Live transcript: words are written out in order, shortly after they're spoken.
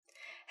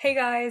Hey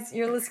guys,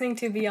 you're listening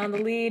to Beyond the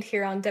Lead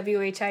here on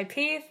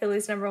WHIP,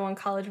 Philly's #1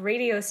 college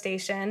radio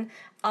station.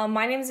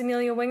 My name is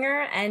Amelia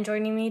Winger, and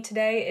joining me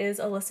today is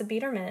Alyssa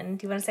Biederman.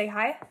 Do you want to say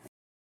hi?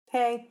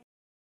 Hey.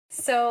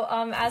 So,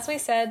 as we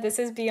said, this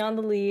is Beyond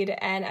the Lead,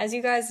 and as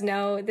you guys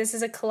know, this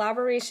is a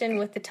collaboration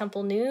with the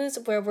Temple News,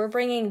 where we're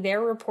bringing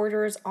their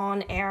reporters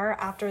on air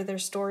after their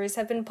stories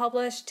have been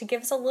published to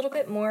give us a little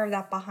bit more of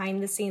that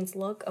behind-the-scenes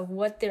look of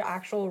what the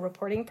actual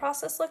reporting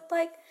process looked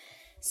like.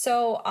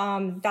 So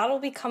that'll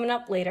be coming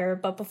up later.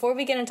 But before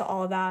we get into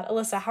all of that,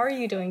 Alyssa, how are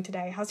you doing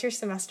today? How's your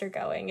semester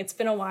going? It's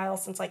been a while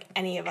since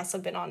any of us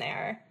have been on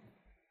air.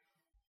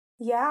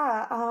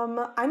 Yeah,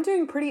 I'm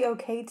doing pretty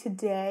okay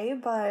today,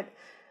 but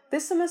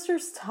this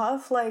semester's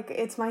tough.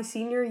 It's my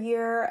senior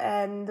year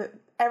and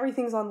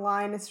everything's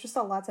online. It's just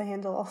a lot to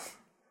handle.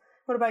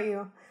 What about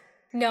you?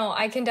 No,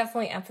 I can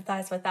definitely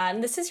empathize with that.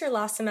 And this is your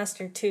last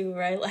semester too,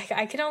 right?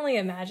 I can only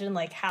imagine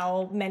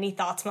how many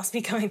thoughts must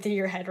be going through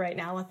your head right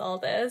now with all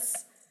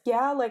this.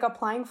 Yeah,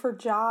 applying for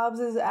jobs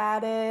is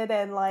added,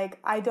 and I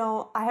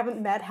haven't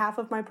met half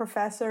of my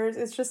professors.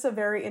 It's just a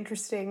very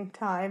interesting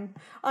time.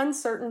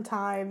 Uncertain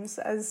times,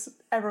 as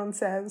everyone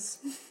says.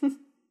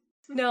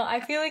 No, I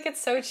feel like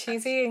it's so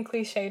cheesy and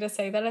cliche to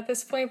say that at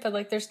this point,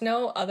 but there's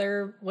no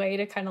other way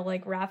to kind of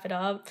wrap it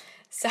up.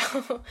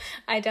 So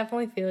I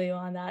definitely feel you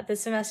on that.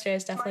 This semester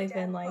has definitely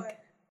been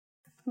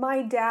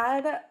My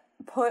dad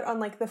put on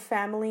the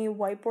family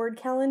whiteboard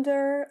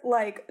calendar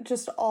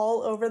just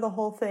all over the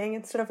whole thing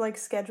instead of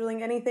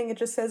scheduling anything. It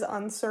just says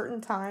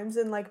uncertain times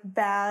in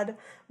bad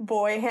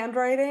boy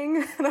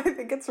handwriting, and I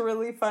think it's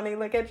really funny.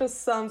 It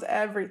just sums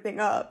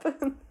everything up.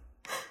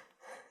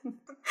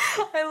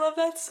 I love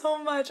that so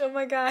much. Oh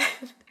my god.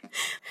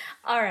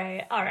 All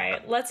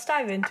right, let's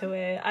dive into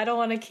it. I don't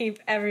want to keep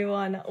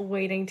everyone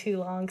waiting too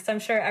long because I'm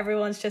sure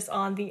everyone's just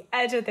on the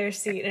edge of their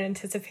seat in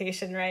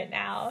anticipation right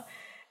now.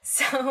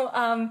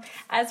 So,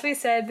 as we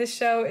said, this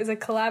show is a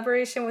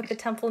collaboration with the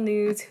Temple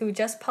News, who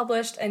just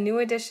published a new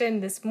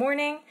edition this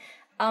morning.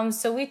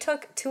 So we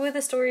took two of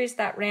the stories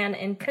that ran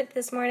in print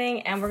this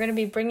morning, and we're going to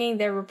be bringing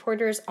their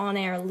reporters on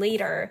air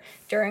later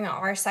during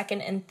our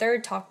second and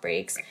third talk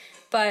breaks.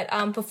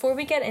 But before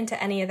we get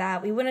into any of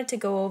that, we wanted to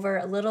go over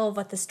a little of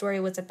what the story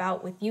was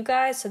about with you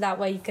guys, so that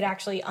way you could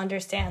actually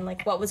understand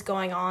what was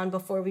going on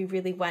before we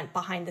really went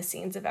behind the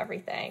scenes of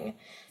everything.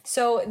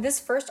 So this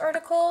first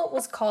article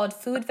was called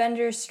 "Food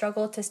Vendors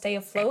Struggle to Stay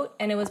Afloat,"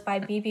 and it was by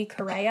Bibi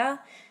Correa.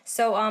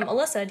 So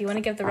Alyssa, do you want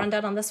to give the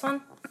rundown on this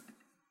one?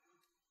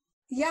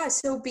 Yeah,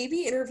 so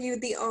Bibi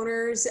interviewed the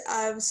owners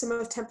of some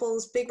of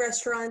Temple's big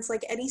restaurants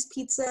like Eddie's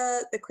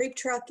Pizza, The Crepe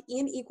Truck,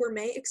 Ian E.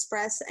 Gourmet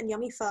Express, and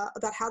Yummy Pho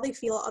about how they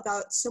feel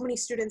about so many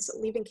students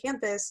leaving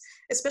campus,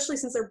 especially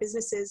since their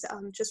businesses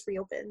just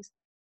reopened.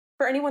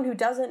 For anyone who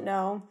doesn't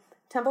know,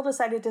 Temple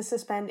decided to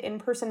suspend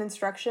in-person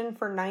instruction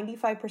for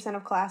 95%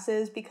 of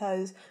classes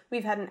because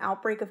we've had an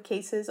outbreak of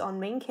cases on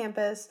main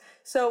campus,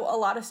 so a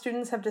lot of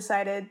students have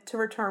decided to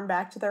return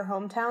back to their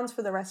hometowns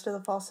for the rest of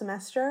the fall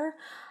semester.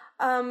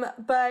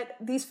 But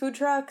these food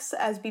trucks,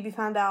 as Bibi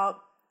found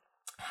out,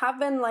 have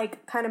been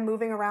kind of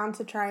moving around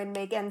to try and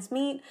make ends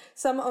meet.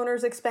 Some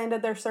owners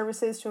expanded their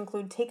services to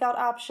include takeout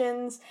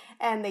options,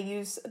 and they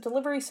use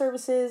delivery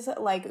services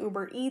like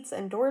Uber Eats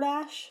and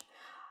DoorDash.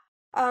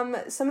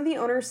 Some of the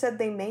owners said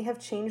they may have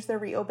changed their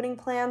reopening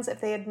plans if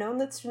they had known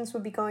that students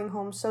would be going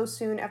home so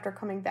soon after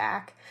coming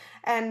back.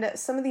 And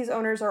some of these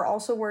owners are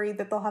also worried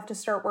that they'll have to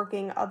start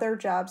working other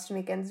jobs to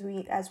make ends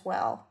meet as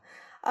well.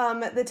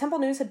 The Temple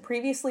News had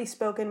previously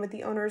spoken with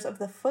the owners of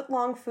the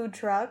Footlong food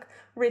truck,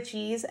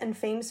 Richie's, and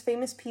Famous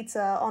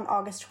Pizza on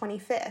August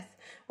 25th,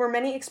 where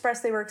many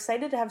expressed they were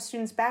excited to have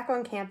students back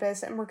on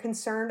campus and were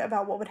concerned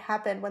about what would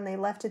happen when they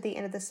left at the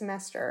end of the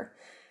semester.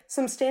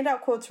 Some standout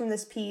quotes from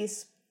this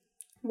piece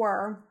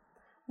were,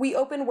 "We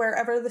open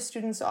wherever the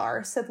students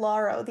are," said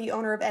Lauro, the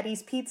owner of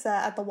Eddie's Pizza,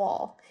 at the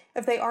wall.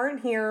 "If they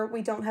aren't here,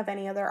 we don't have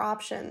any other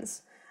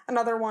options."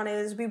 Another one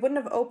is, "We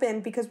wouldn't have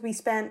opened because we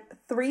spent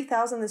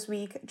 $3,000 this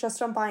week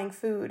just on buying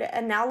food,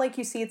 and now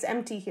you see it's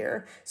empty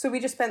here, so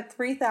we just spent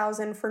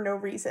 $3,000 for no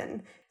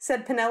reason,"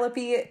 said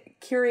Penelope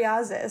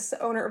Kyriazis,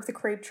 owner of the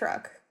Crepe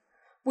Truck.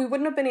 "We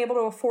wouldn't have been able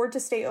to afford to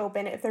stay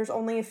open if there's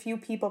only a few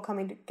people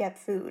coming to get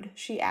food,"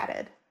 she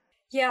added.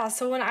 Yeah,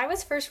 so when I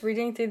was first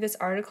reading through this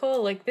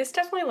article, this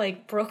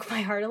definitely broke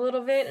my heart a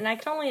little bit, and I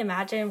can only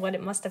imagine what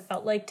it must have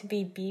felt like to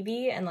be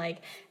Bibi and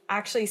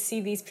actually see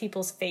these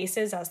people's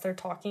faces as they're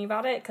talking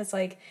about it, because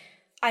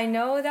I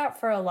know that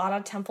for a lot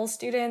of Temple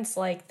students,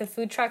 the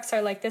food trucks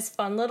are this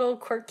fun little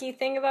quirky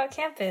thing about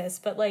campus,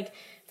 but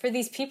for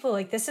these people,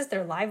 this is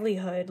their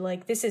livelihood,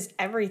 this is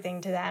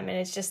everything to them, and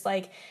it's just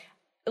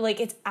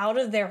it's out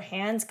of their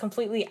hands,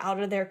 completely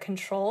out of their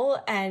control,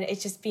 and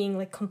it's just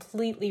being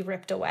completely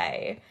ripped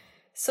away.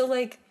 So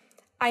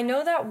I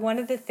know that one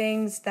of the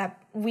things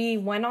that we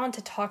went on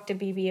to talk to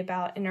Bibi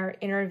about in our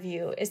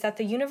interview is that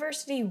the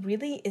university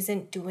really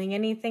isn't doing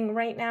anything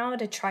right now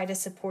to try to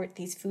support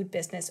these food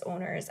business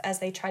owners as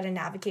they try to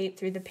navigate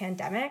through the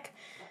pandemic.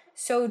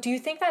 So do you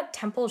think that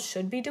Temple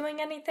should be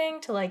doing anything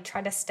to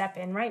try to step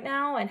in right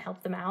now and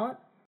help them out?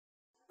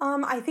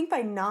 I think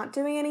by not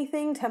doing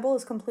anything, Temple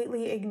is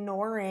completely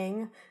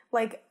ignoring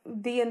like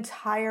the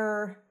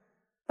entire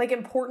like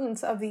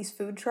importance of these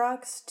food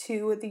trucks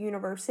to the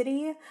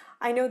university.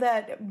 I know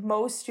that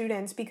most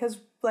students, because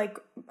like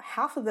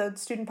half of the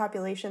student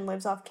population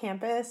lives off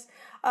campus,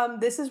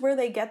 this is where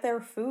they get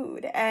their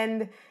food.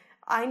 And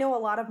I know a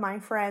lot of my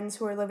friends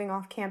who are living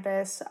off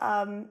campus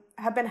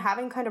have been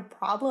having kind of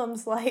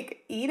problems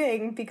like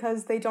eating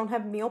because they don't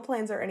have meal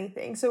plans or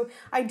anything. So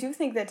I do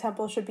think that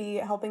Temple should be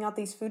helping out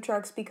these food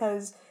trucks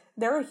because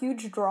they're a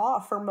huge draw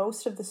for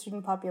most of the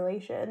student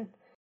population.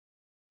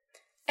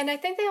 And I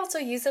think they also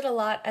use it a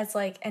lot as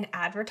like an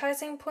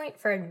advertising point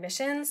for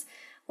admissions.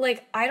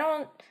 Like I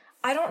don't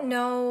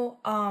know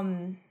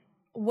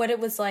what it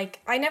was like.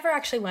 I never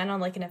actually went on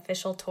like an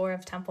official tour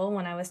of Temple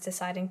when I was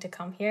deciding to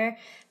come here,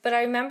 but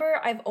I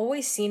remember I've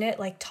always seen it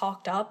like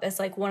talked up as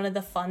like one of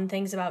the fun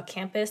things about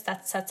campus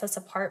that sets us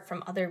apart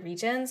from other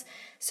regions.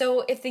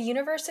 So if the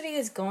university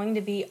is going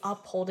to be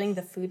upholding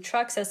the food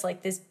trucks as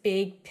like this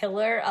big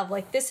pillar of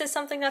like, this is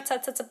something that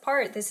sets us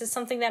apart, this is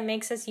something that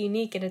makes us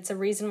unique, and it's a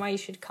reason why you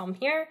should come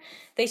here,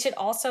 they should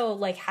also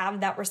like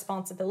have that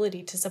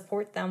responsibility to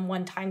support them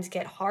when times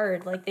get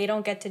hard. Like they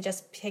don't get to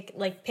just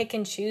pick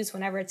and choose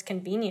whenever it's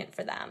convenient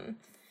for them.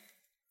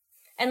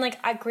 And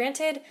like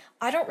granted,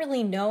 I don't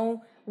really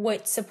know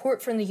what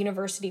support from the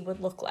university would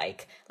look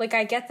like. Like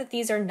I get that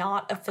these are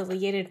not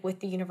affiliated with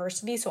the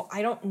university, so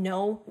I don't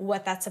know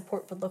what that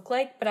support would look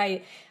like, but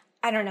I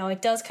don't know,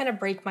 it does kind of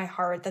break my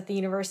heart that the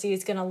university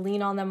is going to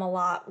lean on them a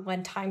lot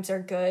when times are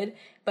good,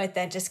 but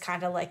then just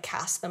kind of like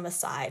cast them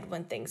aside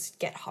when things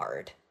get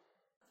hard.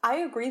 I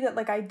agree that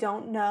like I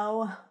don't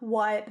know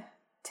what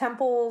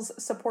Temple's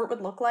support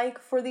would look like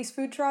for these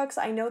food trucks.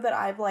 I know that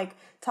I've like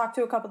talked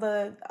to a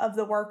couple of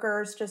the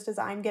workers just as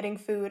I'm getting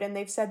food, and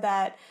they've said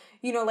that,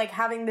 you know, like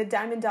having the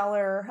Diamond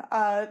Dollar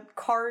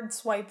card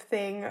swipe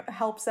thing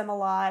helps them a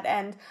lot.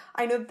 And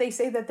I know that they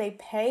say that they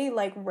pay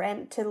like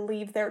rent to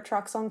leave their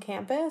trucks on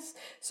campus.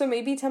 So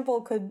maybe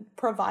Temple could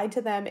provide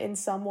to them in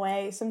some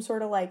way, some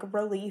sort of like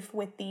relief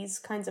with these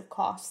kinds of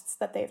costs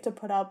that they have to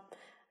put up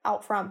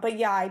out front. But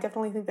yeah, I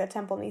definitely think that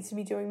Temple needs to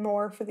be doing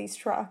more for these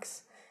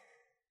trucks.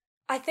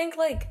 I think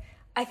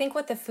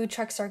what the food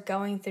trucks are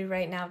going through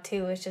right now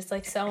too is just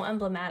like so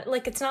emblematic.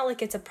 Like it's not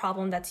like it's a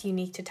problem that's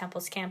unique to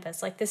Temple's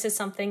campus. Like this is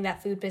something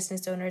that food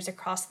business owners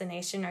across the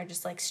nation are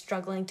just like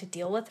struggling to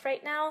deal with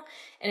right now,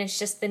 and it's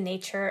just the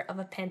nature of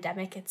a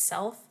pandemic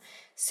itself.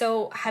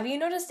 So have you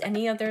noticed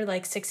any other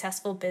like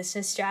successful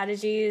business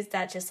strategies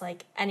that just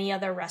like any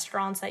other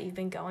restaurants that you've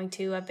been going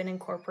to have been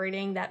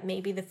incorporating that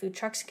maybe the food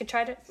trucks could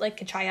try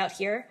out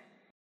here?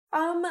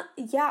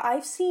 Yeah,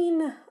 I've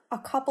seen a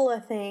couple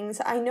of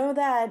things. I know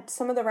that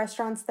some of the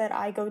restaurants that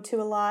I go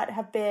to a lot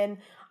have been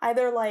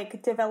either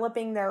like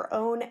developing their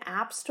own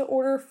apps to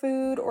order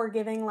food or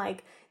giving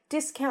like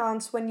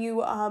discounts when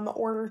you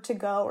order to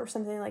go or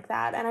something like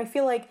that. And I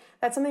feel like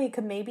that's something that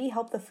could maybe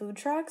help the food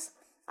trucks.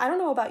 I don't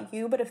know about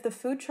you, but if the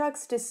food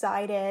trucks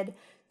decided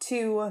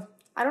to,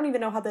 I don't even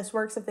know how this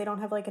works if they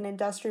don't have like an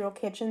industrial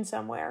kitchen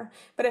somewhere,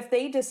 but if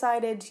they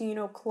decided to, you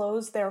know,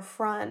 close their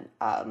front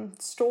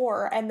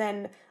store and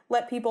then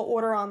let people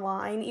order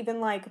online,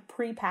 even like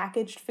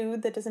prepackaged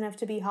food that doesn't have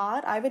to be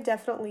hot, I would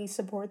definitely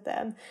support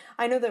them.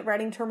 I know that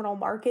Reading Terminal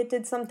Market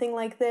did something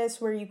like this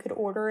where you could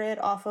order it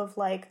off of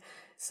like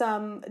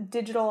some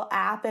digital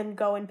app and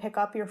go and pick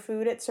up your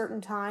food at certain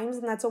times,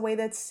 and that's a way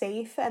that's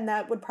safe and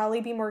that would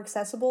probably be more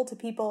accessible to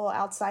people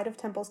outside of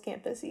Temple's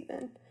campus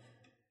even.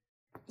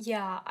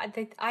 Yeah, I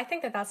think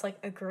that that's like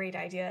a great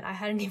idea, and I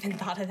hadn't even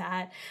thought of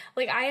that.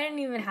 Like I didn't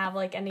even have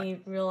like any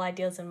real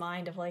ideas in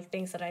mind of like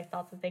things that I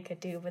thought that they could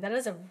do, but that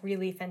is a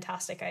really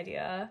fantastic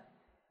idea.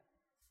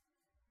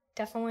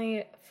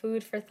 Definitely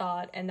food for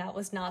thought, and that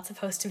was not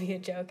supposed to be a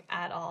joke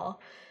at all.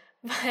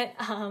 But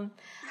all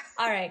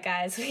right,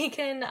 guys, we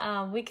can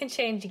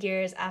change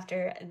gears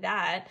after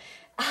that.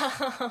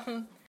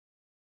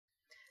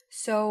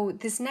 So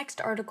this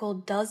next article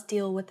does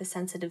deal with a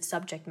sensitive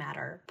subject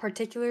matter,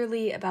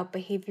 particularly about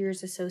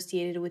behaviors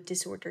associated with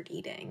disordered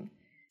eating.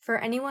 For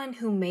anyone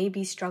who may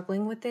be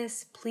struggling with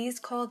this, please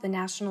call the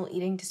National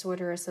Eating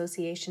Disorder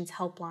Association's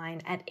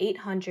helpline at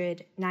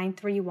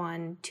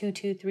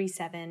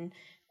 800-931-2237,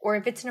 or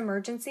if it's an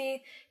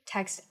emergency,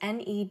 text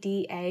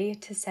NEDA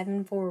to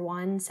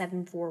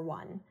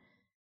 741-741.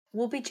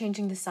 We'll be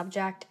changing the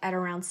subject at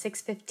around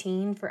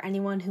 6:15 for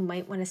anyone who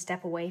might want to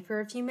step away for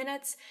a few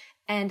minutes,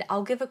 and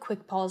I'll give a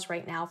quick pause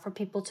right now for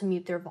people to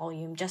mute their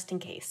volume just in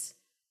case.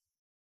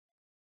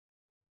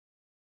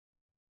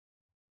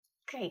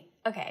 Great.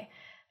 Okay.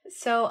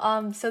 So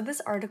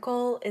this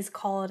article is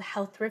called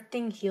How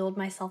Thrifting Healed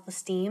My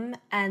Self-Esteem,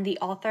 and the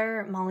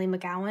author, Molly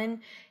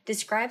McGowan,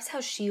 describes how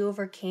she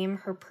overcame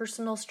her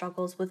personal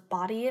struggles with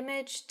body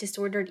image,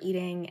 disordered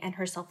eating, and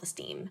her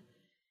self-esteem.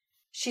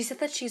 She said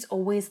that she's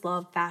always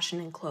loved fashion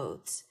and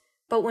clothes.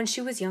 But when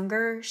she was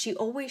younger, she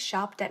always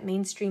shopped at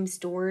mainstream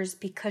stores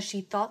because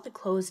she thought the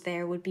clothes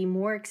there would be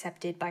more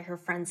accepted by her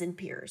friends and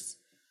peers.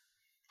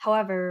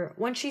 However,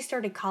 once she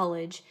started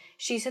college,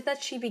 she said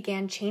that she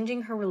began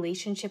changing her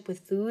relationship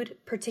with food,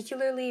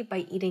 particularly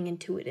by eating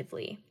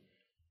intuitively.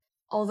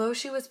 Although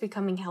she was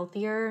becoming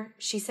healthier,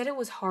 she said it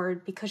was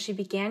hard because she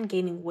began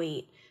gaining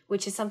weight,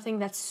 which is something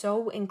that's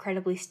so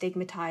incredibly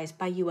stigmatized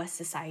by US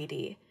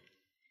society.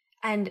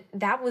 And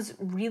that was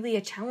really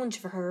a challenge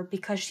for her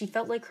because she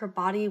felt like her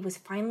body was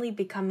finally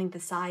becoming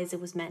the size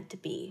it was meant to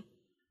be.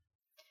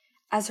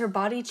 As her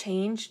body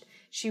changed,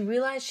 she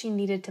realized she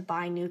needed to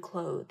buy new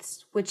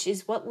clothes, which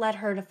is what led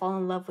her to fall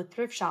in love with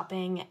thrift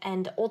shopping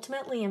and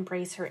ultimately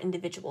embrace her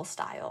individual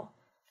style.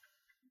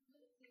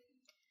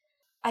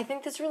 I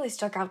think this really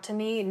stuck out to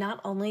me,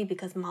 not only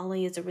because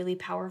Molly is a really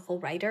powerful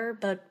writer,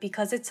 but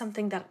because it's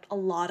something that a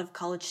lot of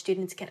college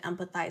students can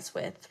empathize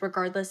with,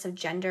 regardless of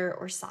gender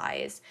or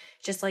size.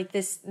 Just like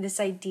this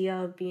idea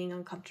of being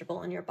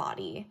uncomfortable in your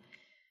body.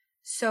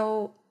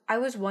 So I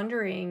was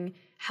wondering,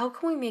 how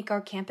can we make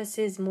our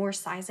campuses more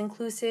size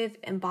inclusive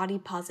and body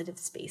positive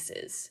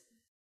spaces?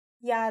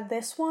 Yeah,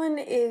 this one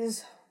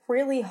is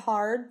really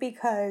hard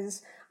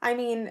because,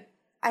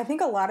 I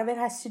think a lot of it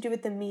has to do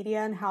with the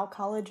media and how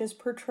college is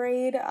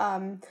portrayed.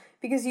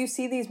 Because you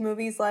see these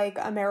movies like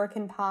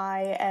American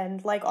Pie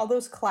and like all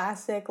those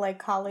classic like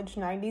college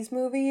 90s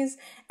movies,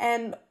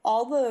 and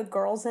all the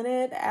girls in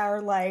it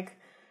are like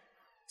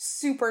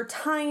super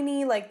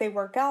tiny, like they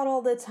work out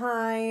all the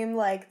time,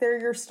 like they're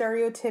your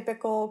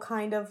stereotypical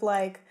kind of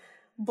like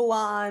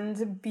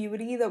blonde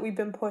beauty that we've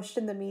been pushed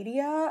in the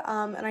media.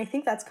 And I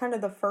think that's kind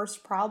of the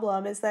first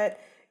problem, is that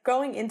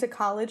going into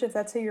college, if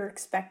that's how you're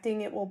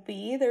expecting it will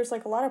be, there's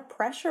like a lot of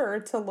pressure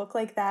to look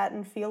like that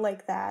and feel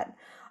like that.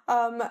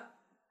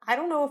 I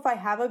don't know if I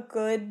have a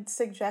good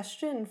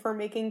suggestion for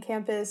making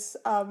campus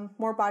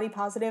more body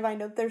positive. I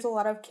know there's a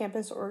lot of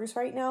campus orgs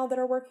right now that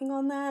are working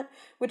on that,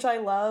 which I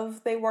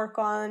love. They work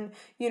on,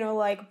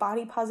 like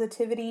body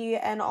positivity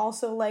and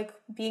also like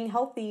being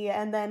healthy.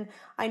 And then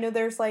I know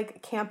there's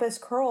like Campus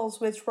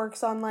Curls, which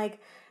works on like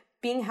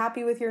being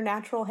happy with your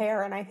natural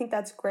hair. And I think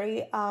that's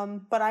great.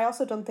 But I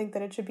also don't think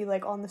that it should be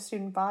like on the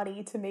student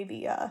body to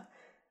maybe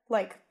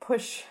like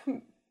push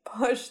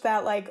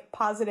that like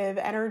positive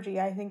energy.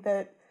 I think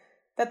that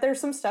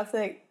there's some stuff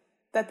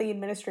that the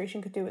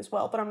administration could do as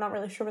well, but I'm not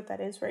really sure what that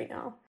is right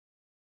now.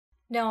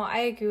 No, I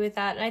agree with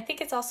that. And I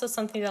think it's also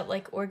something that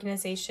like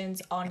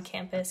organizations on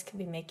campus can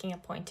be making a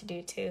point to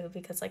do too,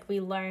 because like we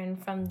learn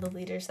from the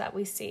leaders that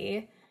we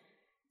see.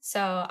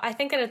 So I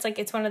think that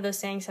it's one of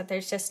those things that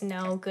there's just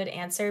no good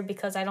answer,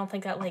 because I don't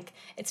think that like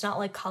it's not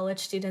like college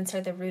students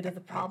are the root of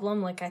the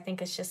problem. Like I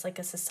think it's just like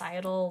a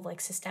societal, like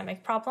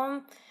systemic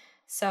problem.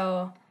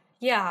 So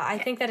yeah, I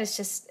think that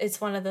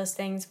it's one of those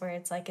things where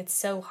it's like it's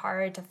so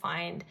hard to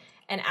find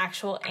an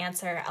actual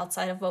answer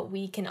outside of what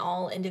we can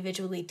all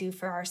individually do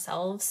for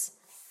ourselves.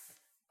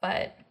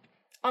 But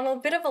on a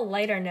bit of a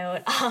lighter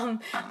note,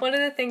 one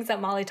of the things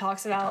that Molly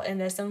talks about in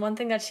this, and one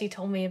thing that she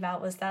told me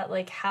about, was that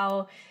like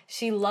how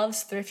she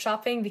loves thrift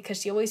shopping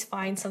because she always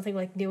finds something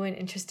like new and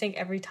interesting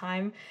every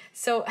time.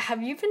 So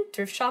have you been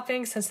thrift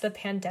shopping since the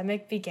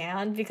pandemic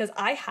began? Because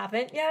I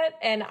haven't yet,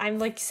 and I'm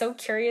like so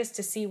curious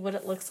to see what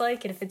it looks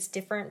like and if it's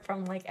different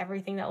from like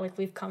everything that like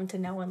we've come to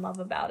know and love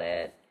about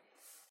it.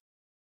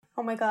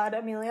 Oh my God,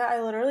 Amelia,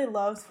 I literally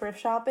love thrift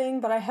shopping,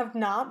 but I have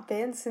not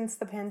been since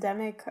the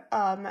pandemic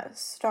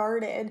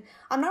started.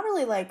 I'm not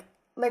really like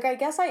I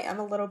guess I am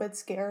a little bit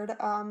scared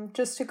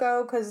just to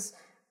go, because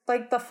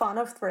like the fun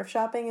of thrift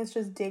shopping is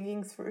just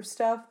digging through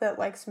stuff that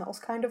like smells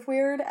kind of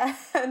weird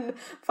and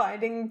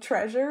finding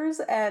treasures,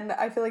 and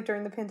I feel like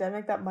during the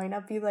pandemic that might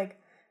not be like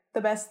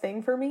the best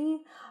thing for me.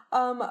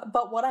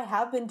 But what I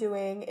have been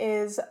doing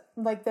is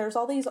like there's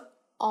all these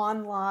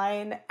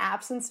online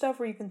apps and stuff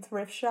where you can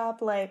thrift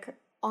shop like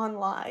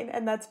online,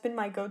 and that's been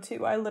my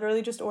go-to. I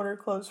literally just ordered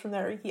clothes from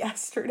there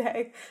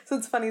yesterday, so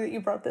it's funny that you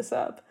brought this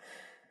up.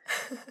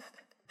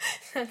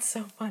 That's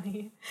so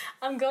funny.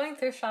 I'm going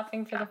thrift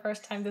shopping for the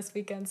first time this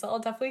weekend, so I'll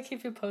definitely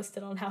keep you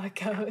posted on how it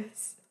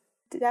goes.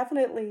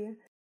 Definitely.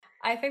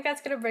 I think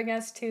that's going to bring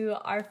us to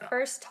our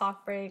first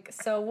talk break.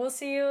 So we'll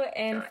see you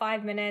in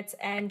 5 minutes,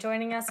 and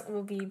joining us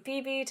will be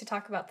BB to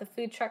talk about the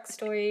food truck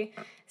story.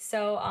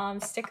 So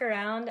stick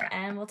around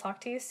and we'll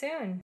talk to you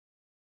soon.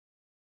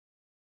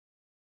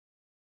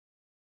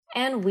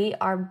 And we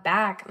are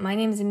back. My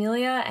name is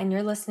Amelia, and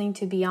you're listening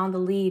to Beyond the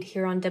Lead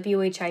here on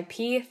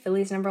WHIP,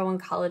 Philly's #1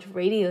 college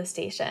radio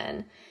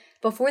station.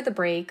 Before the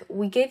break,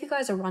 we gave you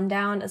guys a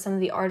rundown of some of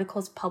the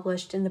articles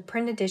published in the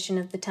print edition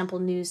of the Temple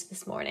News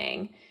this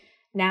morning.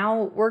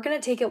 Now, we're going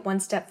to take it one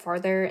step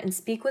farther and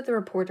speak with the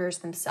reporters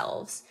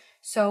themselves.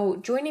 So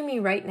joining me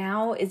right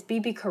now is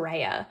Bibi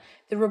Correa,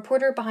 the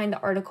reporter behind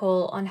the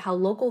article on how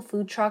local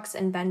food trucks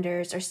and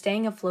vendors are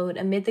staying afloat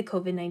amid the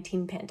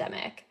COVID-19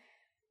 pandemic.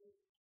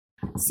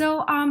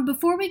 So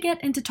before we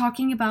get into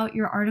talking about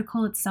your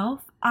article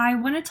itself, I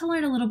wanted to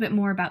learn a little bit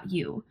more about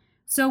you.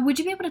 So would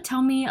you be able to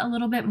tell me a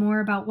little bit more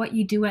about what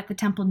you do at the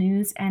Temple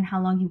News and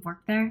how long you've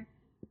worked there?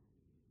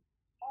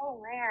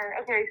 Oh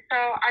man, okay, so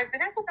I've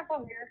been at the Temple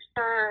News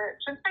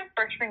since my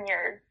freshman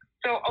year,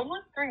 so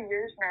almost 3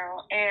 years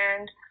now,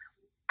 and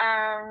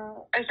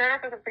I started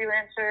off as a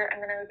freelancer, and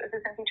then I was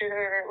assistant feature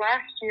editor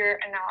last year,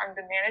 and now I'm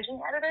the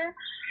managing editor.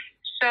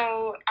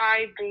 So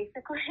I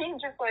basically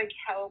just like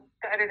help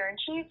the editor in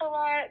chief a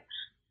lot,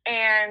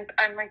 and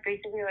I'm like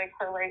basically like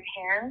her right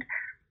hand.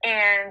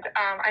 And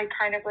I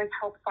kind of like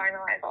help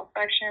finalize all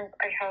sections.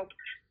 I help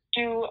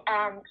do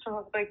some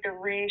of like the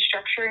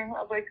restructuring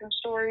of like some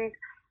stories,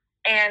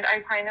 and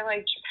I kind of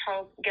like just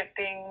help get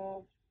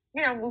things,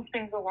 move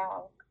things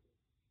along.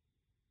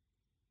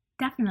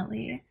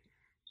 Definitely.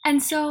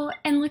 And so,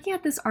 in looking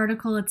at this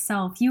article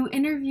itself, you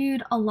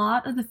interviewed a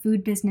lot of the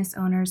food business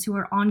owners who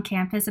are on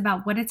campus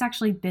about what it's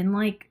actually been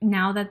like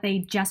now that they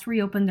just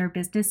reopened their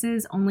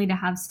businesses only to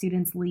have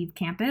students leave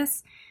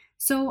campus.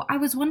 So, I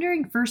was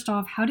wondering, first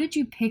off, how did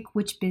you pick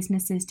which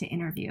businesses to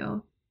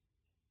interview?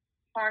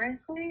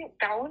 Honestly,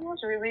 that one was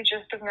really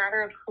just a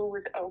matter of who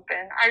was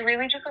open. I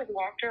really just like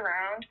walked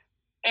around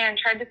and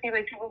tried to see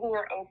like people who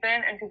were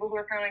open and people who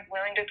were kind of like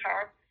willing to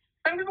talk.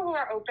 Some people who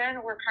are open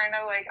were kind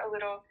of like a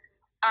little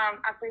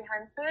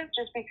apprehensive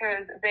just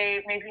because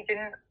they maybe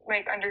didn't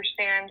like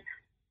understand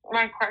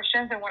my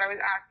questions and what I was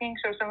asking.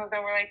 So some of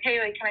them were like, "Hey,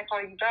 like, can I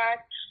call you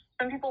back?"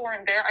 Some people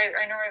weren't there.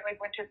 I know I like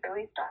went to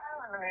Philly style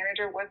and the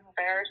manager wasn't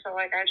there, so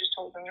like I just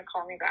told them to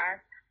call me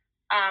back.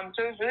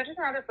 So it was really just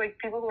a matter of like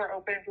people who are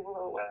open and people who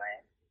are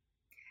willing.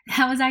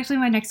 That was actually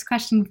my next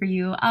question for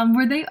you.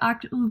 Were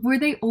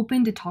they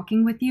open to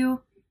talking with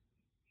you?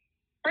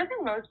 For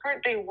the most part,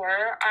 they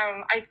were.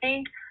 I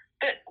think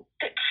that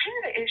the kind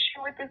of the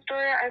issue with the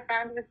story I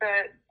found was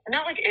that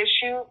not like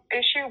issue,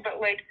 but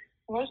like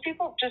most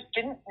people just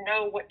didn't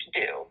know what to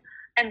do,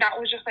 and that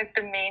was just like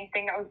the main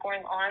thing that was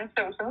going on.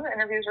 So some of the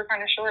interviews were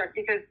kind of short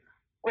because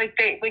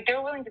they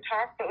were willing to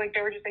talk, but like they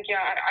were just like,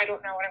 yeah, I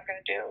don't know what I'm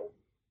gonna do.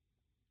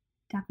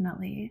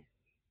 Definitely.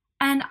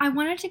 And I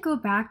wanted to go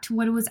back to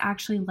what it was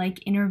actually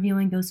like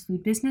interviewing those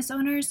food business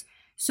owners.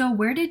 So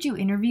where did you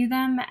interview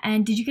them,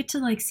 and did you get to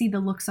like see the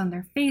looks on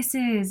their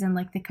faces and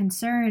like the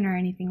concern or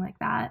anything like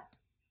that?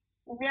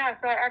 Yeah,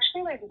 so I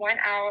actually like went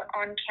out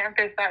on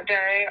campus that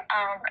day,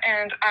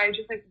 and I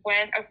just like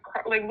went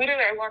across, like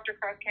literally I walked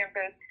across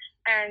campus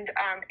and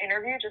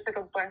interviewed just like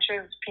a bunch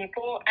of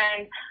people,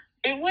 and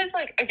it was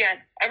like again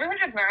everyone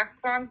had masks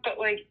on, but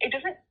like it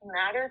doesn't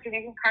matter because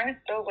you can kind of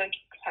still like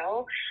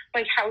tell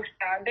like how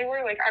sad they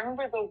were. Like I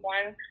remember the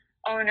one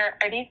owner,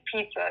 Eddie's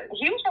Pizza,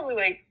 he was probably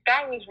like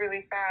that was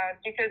really sad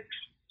because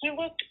he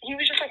was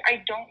just like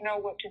I don't know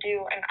what to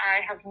do and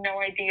I have no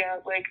idea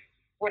like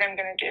what I'm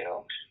gonna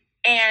do.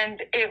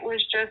 And it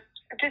was just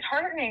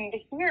disheartening to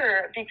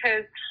hear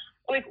because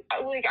like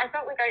I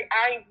felt like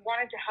I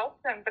wanted to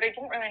help them, but I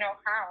didn't really know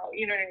how.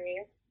 You know what I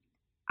mean?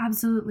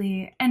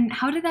 Absolutely. And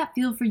how did that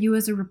feel for you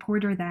as a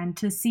reporter then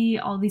to see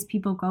all these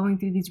people going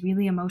through these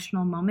really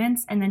emotional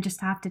moments and then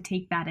just have to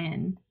take that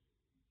in?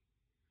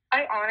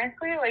 I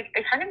honestly like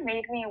it kind of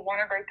made me want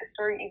to write the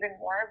story even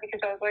more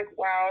because I was like,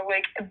 wow,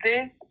 like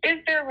this is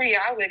their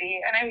reality,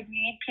 and I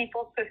need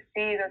people to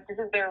see that this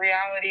is their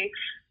reality.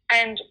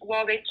 And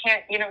while they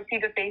can't, see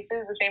the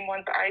faces, the same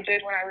ones that I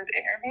did when I was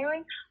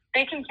interviewing,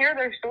 they can hear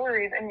their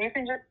stories, and you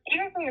can just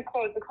even from the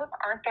quotes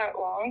aren't that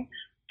long,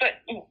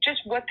 but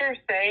just what they're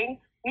saying.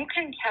 You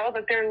can tell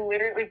that they're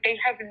literally, they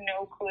have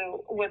no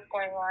clue what's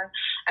going on.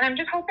 And I'm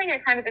just hoping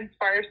it kind of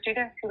inspires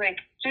students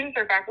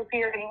or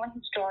faculty or anyone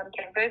who's still on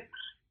campus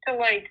to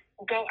like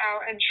go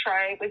out and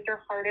try like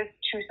their hardest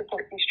to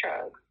support these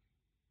drugs.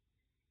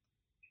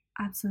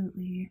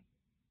 Absolutely.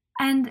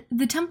 And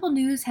the Temple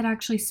News had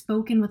actually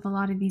spoken with a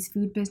lot of these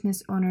food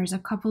business owners a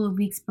couple of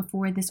weeks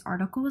before this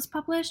article was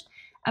published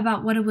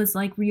about what it was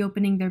like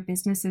reopening their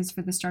businesses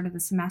for the start of the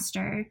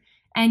semester.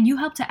 And you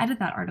helped to edit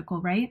that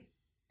article, right?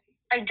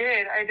 I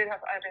did have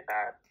to edit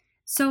that.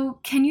 So,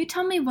 can you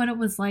tell me what it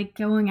was like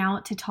going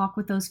out to talk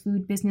with those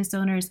food business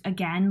owners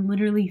again,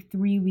 literally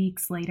 3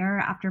 weeks later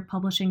after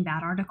publishing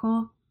that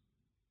article?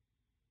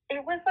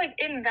 It was like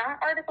in that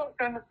article,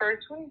 so in the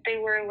first one, they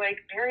were like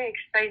very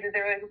excited. They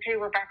were like, okay,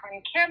 we're back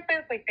on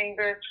campus. Like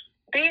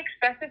they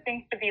expected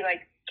things to be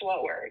like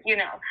slower,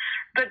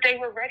 but they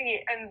were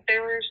ready and they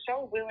were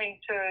so willing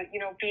to,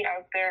 be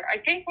out there. I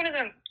think one of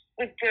them,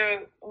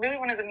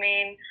 one of the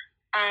main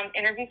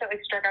interviews that like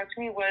struck out to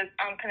me was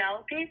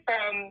Penelope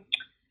from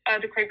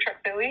the Crave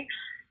Truck Philly.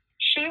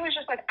 She was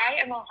just like,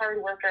 I am a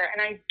hard worker and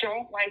I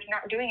don't like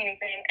not doing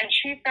anything. And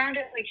she found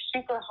it like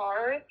super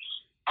hard.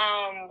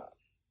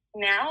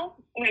 Now,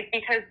 like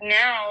because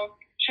now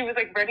she was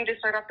like ready to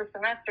start off the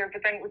semester,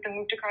 but then with the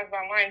move to classes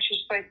online, she's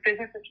just like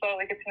business is slow,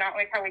 like it's not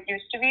like how it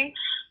used to be.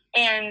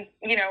 And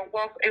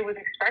while it was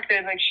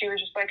expected, like she was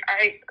just like,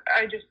 I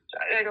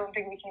don't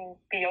think we can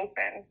be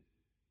open.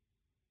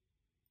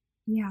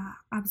 Yeah,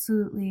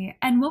 absolutely.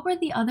 And what were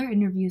the other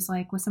interviews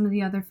like with some of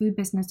the other food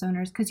business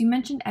owners? Because you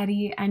mentioned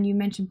Eddie and you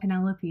mentioned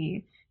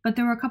Penelope, but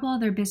there were a couple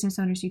other business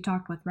owners you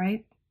talked with,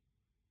 right?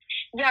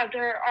 Yeah,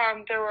 there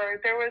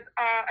was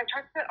I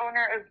talked to the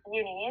owner of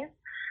Uni's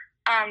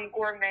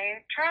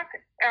gourmet truck.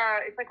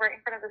 It's like right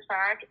in front of the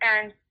SAC,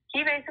 and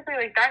he basically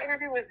like that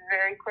interview was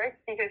very quick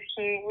because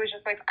he was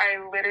just like I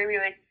literally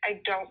like I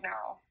don't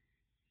know.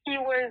 he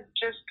was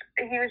just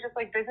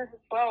like, business is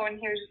slow, and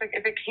he was just like,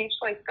 if it keeps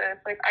like this,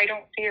 like, I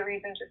don't see a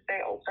reason to stay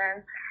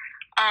open.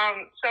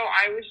 So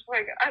I was just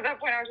like, at that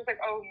point, I was just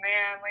like, oh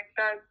man, like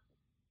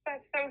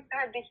that's so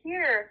sad to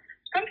hear.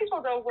 Some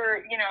people though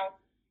were,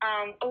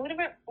 a little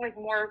bit like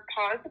more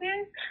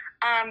positive.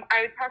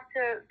 I talked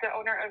to the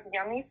owner of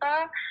Yummy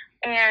Pho,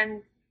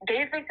 and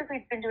they've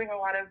basically been doing a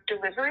lot of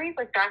deliveries.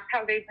 Like, that's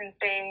how they've been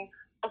staying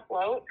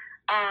afloat.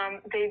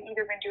 They've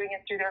either been doing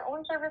it through their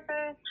own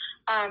services,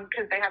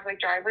 because they have like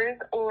drivers,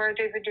 or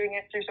they've been doing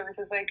it through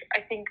services like,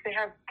 I think they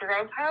have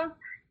Grubhub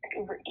and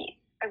Uber Eats.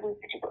 I believe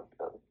they do both of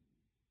those.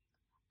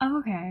 Oh,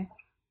 okay.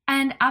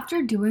 And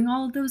after doing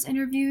all of those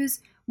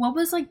interviews, what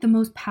was like the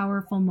most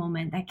powerful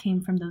moment that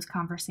came from those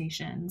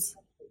conversations?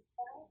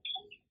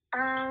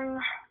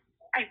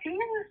 I think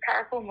the most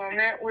powerful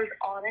moment was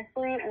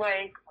honestly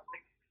like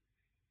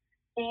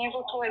being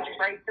able to like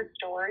write the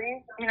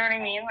stories. You know what I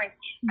mean? Like,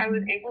 I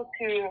was able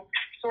to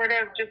sort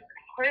of just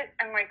put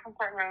and like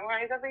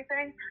compartmentalize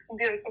everything and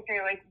be like, okay,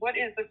 like, what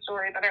is the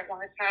story that I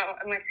want to tell,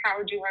 and like, how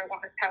do I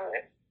want to tell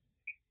it?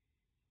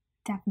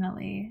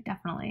 Definitely,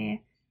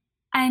 definitely.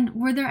 And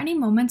were there any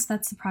moments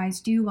that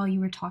surprised you while you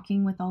were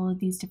talking with all of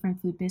these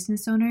different food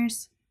business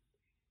owners?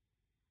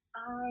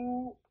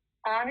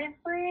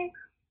 Honestly,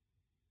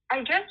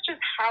 I guess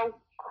just how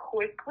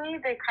quickly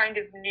they kind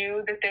of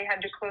knew that they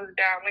had to close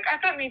down. Like, I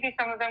thought maybe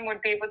some of them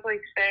would be able to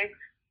like stay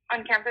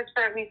on campus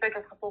for at least like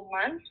a couple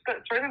months,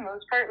 but for the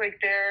most part, like,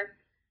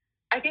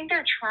 I think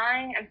they're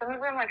trying, and some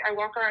of them, like, I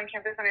walk around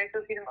campus and I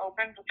still see them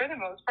open, but for the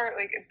most part,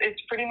 like,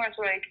 it's pretty much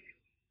like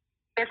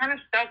they're kind of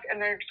stuck,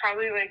 and they're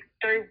probably like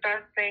their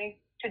best thing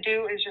to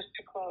do is just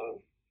to close.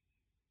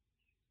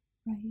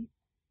 Right.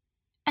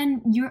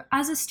 And you're,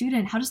 as a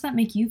student, how does that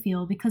make you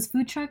feel? Because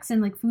food trucks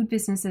and like food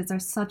businesses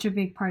are such a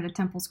big part of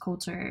Temple's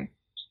culture.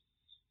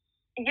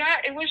 Yeah,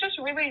 it was just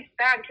really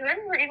sad, because I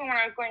remember even when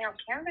I was going out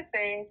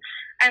canvassing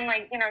and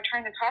like,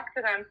 trying to talk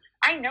to them,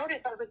 I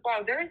noticed, I was like,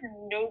 wow, there is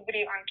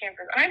nobody on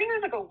campus. And I think it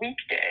was like a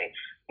weekday.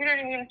 You know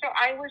what I mean? So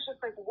I was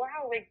just like,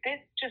 wow, like, this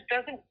just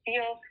doesn't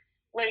feel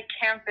like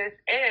campus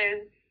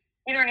is.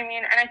 You know what I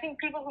mean? And I think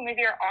people who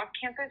maybe are off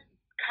campus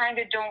kind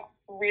of don't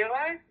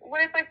realize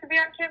what it's like to be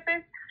on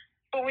campus.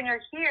 But when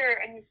you're here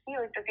and you see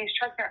like that these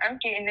trucks are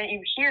empty, and then you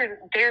hear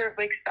they're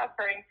like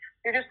suffering,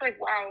 you're just like,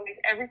 wow, like,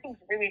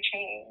 everything's really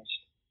changed.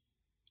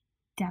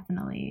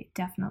 Definitely,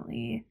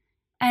 definitely.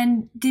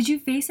 And did you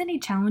face any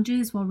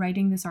challenges while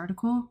writing this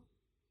article?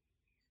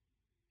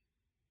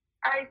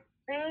 I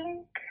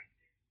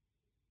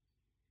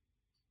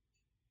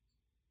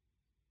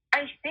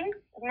think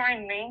my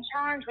main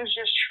challenge was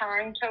just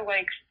trying to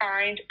like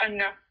find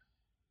enough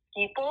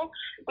people.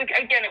 Like,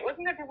 again, it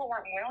wasn't that people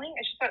weren't willing,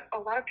 it's just that a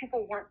lot of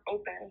people weren't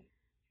open.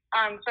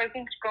 So I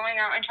think going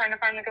out and trying to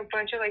find like a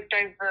bunch of like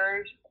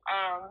diverse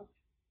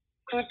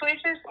food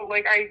places. So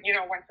like, I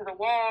went to the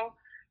Wall,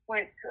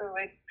 went to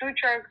like food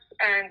trucks,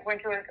 and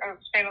went to like a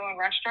standalone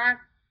restaurant.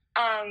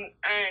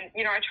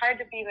 And I tried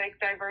to be like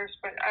diverse,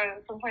 but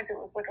at some points it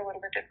was like a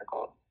little bit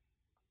difficult.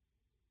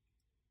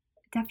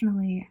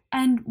 Definitely.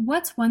 And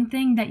what's one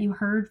thing that you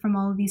heard from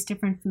all of these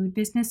different food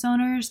business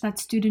owners that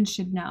students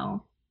should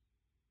know?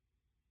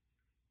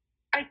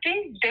 I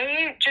think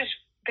they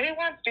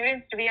want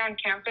students to be on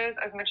campus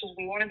as much as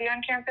we want to be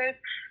on campus,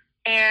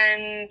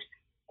 and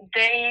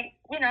they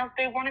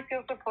want to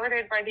feel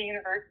supported by the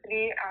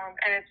university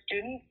and its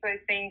students. So I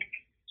think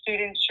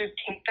students should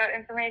take that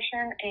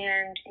information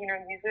and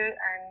use it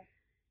and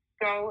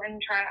go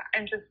and try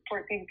and to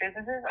support these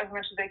businesses as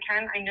much as they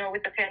can. I know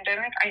with the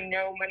pandemic, I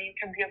know money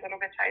can be a little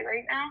bit tight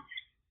right now,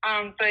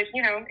 but if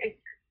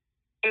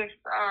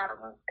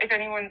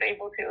anyone's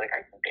able to, like,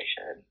 I think they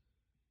should.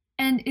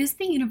 And is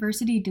the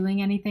university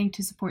doing anything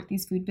to support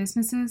these food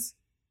businesses?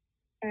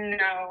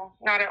 No,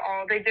 not at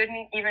all. They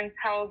didn't even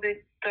tell the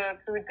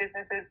food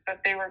businesses that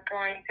they were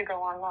going to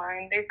go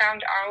online. They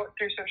found out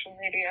through social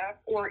media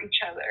or each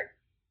other.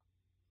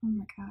 Oh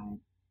my God.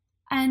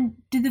 And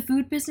do the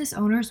food business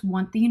owners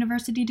want the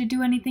university to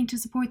do anything to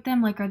support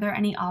them? Like, are there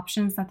any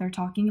options that they're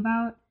talking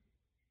about?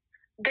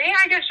 They,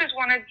 I guess, just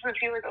wanted to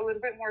feel like a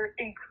little bit more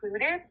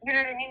included. You know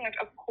what I mean? Like,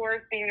 of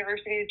course, the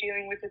university is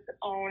dealing with its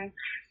own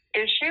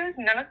issues.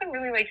 None of them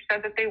really like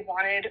said that they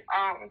wanted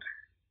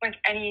like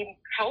any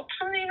help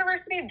from the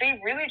university. They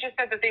really just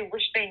said that they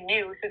wish they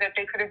knew so that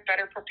they could have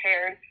better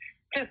prepared.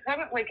 Because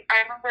like,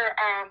 I remember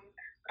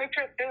Quick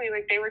Trip Philly,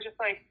 like, they were just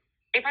like,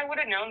 if I would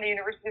have known the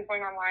university was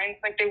going online,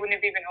 like, they wouldn't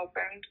have even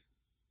opened.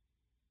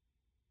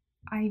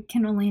 I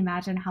can only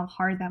imagine how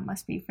hard that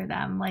must be for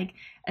them. Like,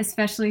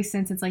 especially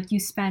since it's like you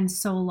spend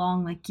so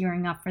long like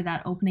gearing up for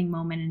that opening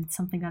moment, and it's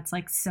something that's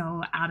like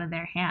so out of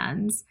their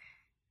hands.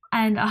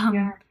 And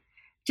Yeah.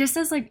 just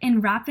as like in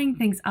wrapping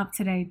things up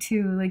today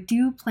too, like, do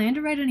you plan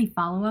to write any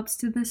follow-ups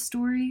to this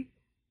story?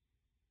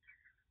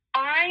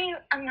 I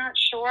am not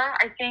sure.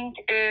 I think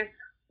if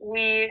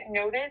we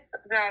notice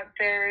that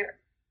they're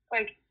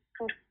like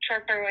food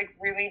trucks are like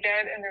really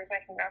dead and there's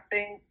like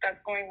nothing that's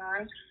going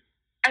on,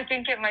 I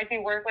think it might be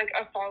worth like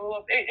a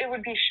follow-up. It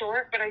would be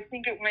short, but I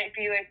think it might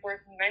be like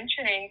worth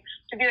mentioning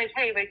to be like,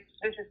 hey, like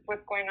this is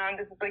what's going on.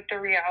 This is like the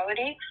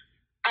reality.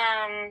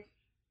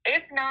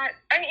 If not,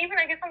 and even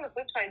I guess on the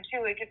flip side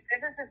too, like if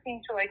businesses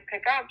seem to like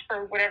pick up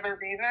for whatever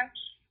reason,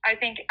 I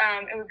think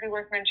it would be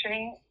worth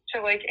mentioning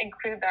to like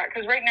include that,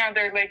 because right now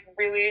they're like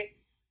really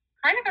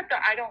kind of at the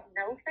I don't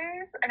know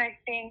phase, and I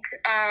think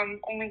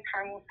only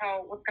time will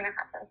tell what's going to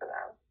happen to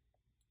them.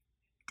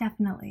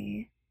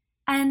 Definitely.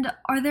 And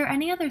are there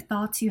any other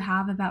thoughts you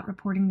have about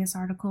reporting this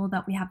article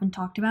that we haven't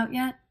talked about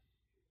yet?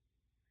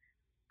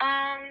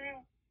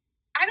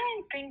 I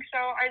don't think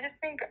so. I just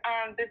think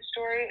this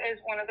story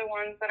is one of the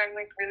ones that I'm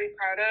like really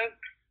proud of.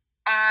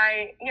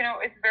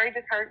 It's very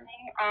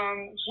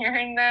disheartening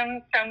hearing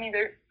them tell me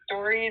their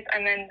stories,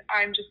 and then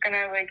I'm just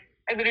gonna like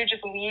I literally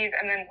just leave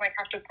and then like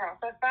have to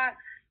process that,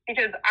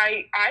 because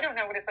I don't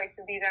know what it's like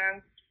to be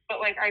them, but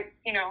like I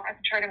can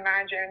try to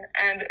imagine,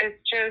 and it's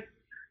just.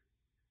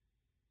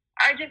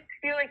 I just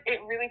feel like it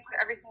really put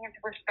everything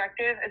into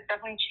perspective. It's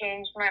definitely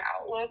changed my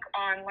outlook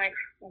on like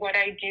what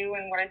I do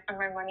and what I spend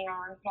my money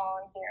on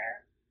while I'm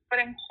here. But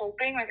I'm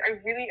hoping, like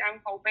I really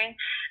am hoping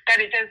that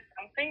it does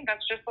something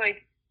that's just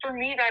like, for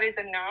me, that is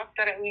enough,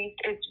 that at least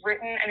it's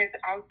written and it's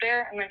out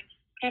there, and like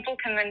people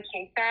can then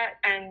take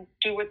that and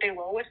do what they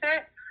will with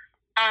it.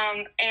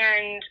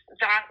 And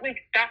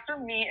that for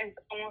me is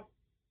almost,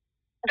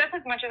 that's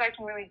as much as I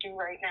can really do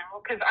right now,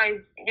 because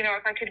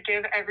if I could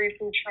give every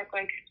food truck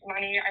like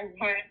money, I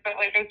would, but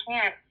like I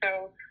can't.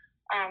 So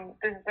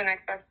this is the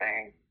next best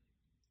thing.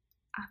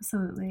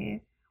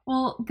 Absolutely.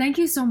 Well, thank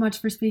you so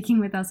much for speaking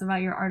with us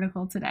about your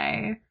article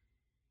today.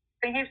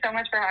 Thank you so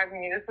much for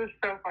having me. This was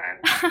so fun.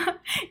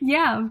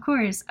 Yeah, of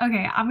course.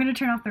 Okay, I'm going to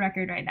turn off the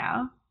record right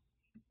now.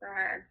 Go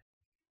ahead.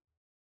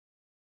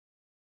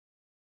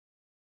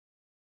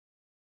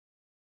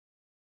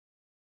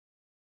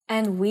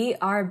 And we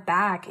are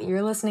back.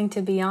 You're listening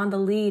to Beyond the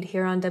Lead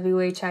here on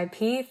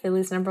WHIP,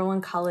 Philly's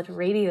 #1 college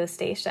radio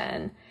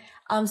station.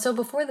 So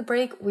before the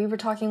break, we were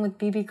talking with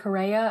Bibi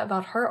Correa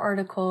about her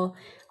article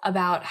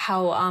about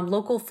how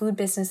local food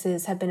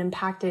businesses have been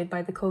impacted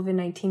by the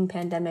COVID-19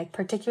 pandemic,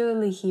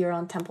 particularly here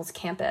on Temple's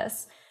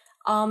campus.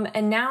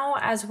 And now,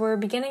 as we're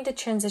beginning to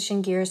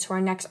transition gears to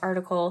our next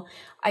article,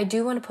 I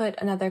do want to put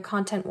another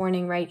content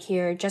warning right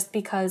here, just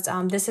because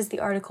this is the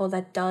article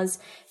that does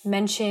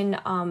mention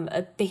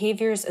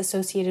behaviors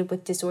associated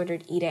with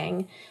disordered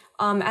eating.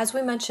 As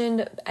we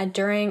mentioned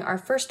during our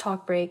first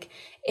talk break,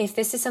 if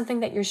this is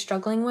something that you're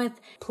struggling with,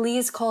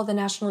 please call the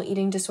National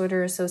Eating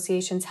Disorder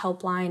Association's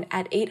helpline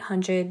at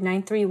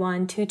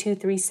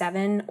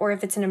 800-931-2237, or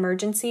if it's an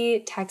emergency,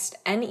 text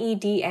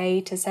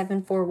NEDA to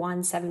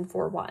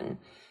 741-741.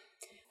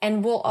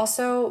 And we'll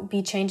also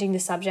be changing the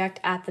subject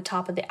at the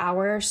top of the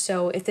hour,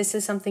 so if this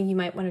is something you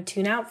might want to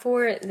tune out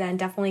for, then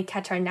definitely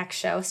catch our next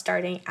show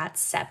starting at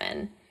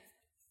 7.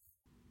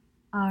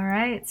 All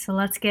right, so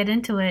let's get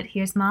into it.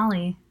 Here's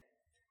Molly.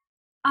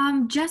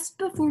 Just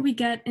before we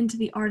get into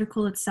the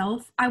article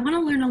itself, I want to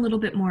learn a little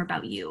bit more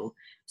about you.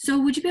 So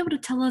would you be able to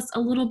tell us a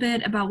little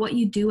bit about what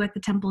you do at the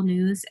Temple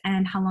News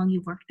and how long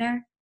you've worked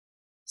there?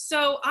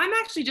 So I'm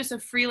actually just a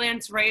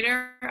freelance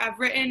writer. I've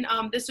written,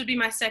 this would be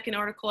my second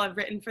article I've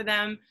written for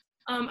them.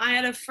 I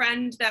had a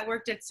friend that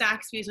worked at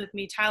Saxby's with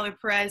me, Tyler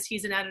Perez,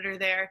 he's an editor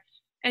there.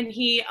 And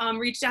he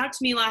reached out to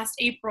me last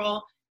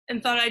April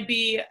and thought I'd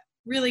be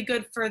really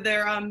good for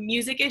their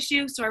music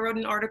issue. So I wrote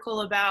an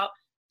article about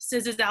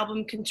SZA's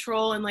album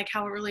Control and like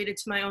how it related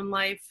to my own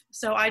life.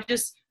 So I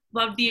just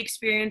loved the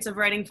experience of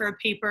writing for a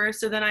paper.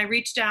 So then I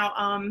reached out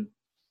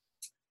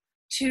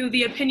to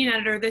the opinion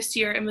editor this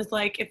year and was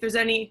like, if there's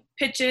any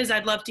pitches,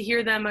 I'd love to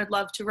hear them. I'd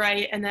love to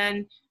write. And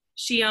then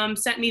she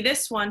sent me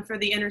this one for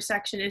the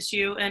intersection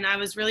issue, and I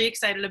was really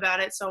excited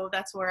about it. So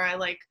that's where I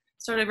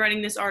started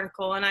writing this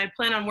article, and I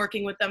plan on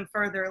working with them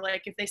further.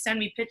 Like if they send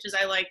me pitches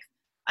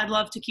I'd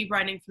love to keep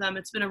writing for them.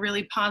 It's been a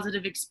really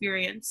positive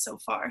experience so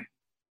far.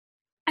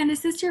 And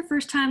is this your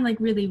first time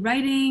really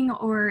writing,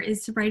 or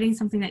is writing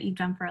something that you've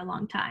done for a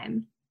long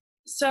time?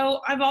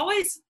 So I've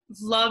always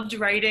loved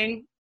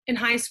writing. In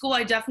high school,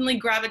 I definitely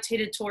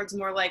gravitated towards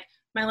more like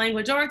my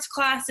language arts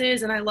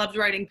classes, and I loved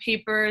writing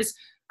papers.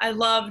 I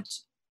loved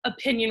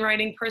opinion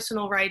writing,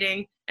 personal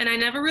writing, and I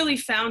never really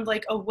found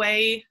a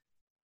way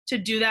to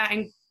do that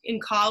in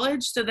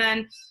college. So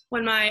then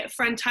when my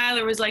friend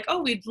Tyler was like,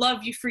 oh, we'd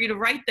love for you to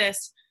write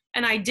this,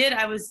 and I did,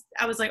 I was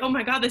like, oh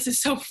my God, this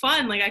is so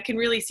fun. I can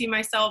really see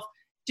myself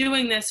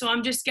doing this. So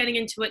I'm just getting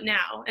into it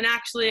now. And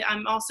actually,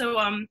 I'm also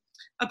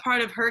a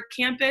part of Her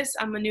Campus.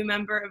 I'm a new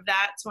member of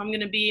that. So I'm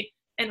going to be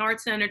an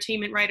arts and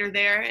entertainment writer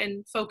there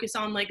and focus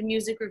on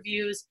music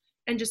reviews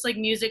and just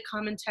music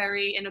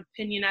commentary and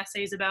opinion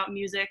essays about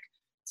music.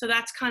 So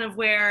that's kind of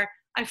where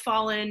I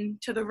fall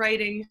into the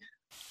writing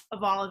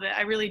of all of it.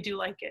 I really do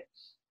like it.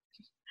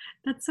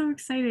 That's so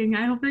exciting.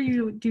 I hope that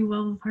you do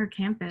well with Her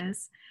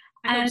Campus.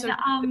 And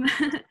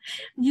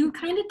you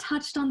kind of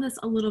touched on this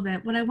a little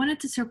bit, but I wanted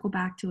to circle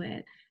back to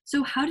it.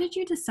 So how did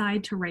you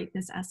decide to write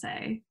this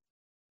essay?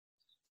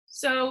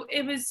 So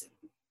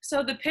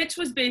the pitch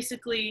was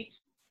basically,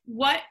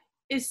 what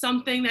is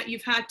something that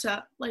you've had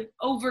to like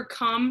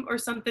overcome, or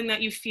something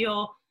that you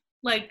feel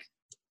like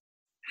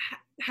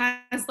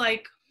has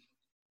like,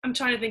 I'm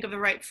trying to think of the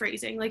right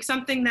phrasing, like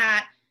something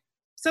that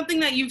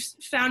you've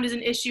found is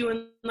an issue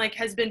and like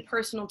has been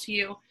personal to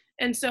you.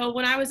 And so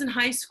when I was in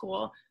high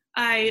school,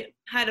 I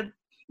had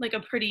a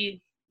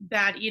pretty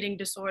bad eating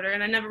disorder,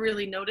 and I never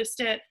really noticed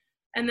it.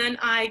 And then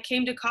I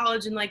came to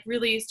college and like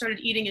really started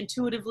eating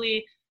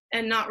intuitively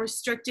and not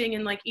restricting,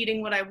 and like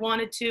eating what I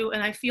wanted to.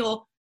 And I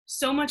feel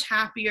so much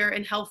happier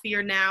and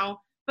healthier now.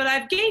 But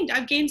I've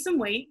gained some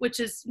weight, which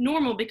is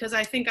normal because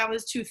I think I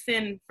was too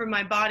thin for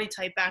my body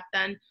type back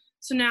then.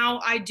 So now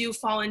I do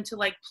fall into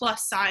like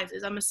plus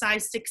sizes. I'm a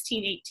size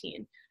 16,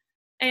 18.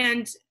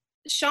 And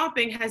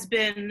shopping has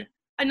been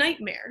a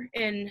nightmare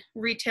in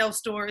retail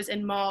stores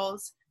and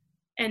malls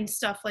and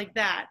stuff like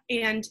that.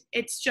 And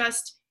it's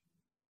just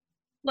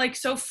like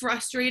so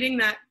frustrating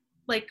that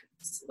like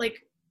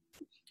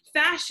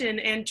fashion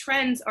and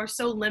trends are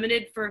so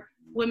limited for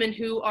women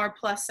who are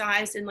plus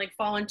size and like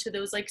fall into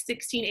those like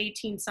 16,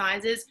 18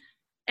 sizes.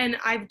 And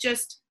I've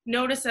just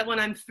noticed that when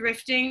I'm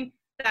thrifting,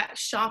 that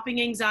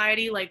shopping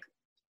anxiety like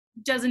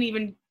doesn't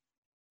even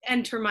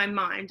enter my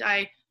mind.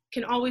 I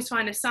can always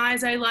find a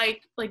size I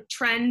like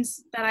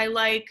trends that I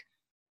like.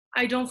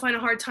 I don't find a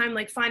hard time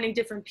like finding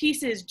different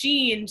pieces,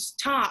 jeans,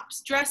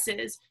 tops,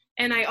 dresses,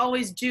 and I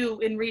always do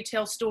in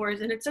retail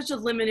stores. And it's such a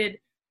limited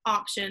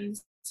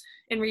options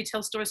in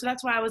retail stores. So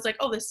that's why I was like,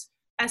 oh, this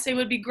essay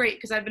would be great,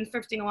 because I've been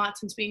thrifting a lot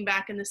since being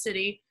back in the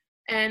city.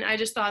 And I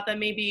just thought that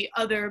maybe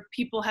other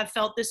people have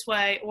felt this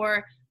way,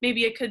 or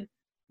maybe it could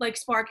like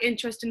spark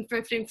interest in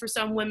thrifting for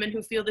some women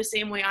who feel the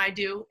same way I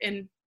do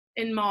in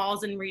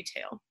malls and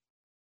retail.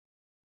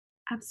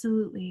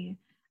 Absolutely.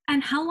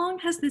 And how long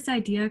has this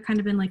idea kind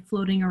of been like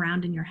floating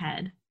around in your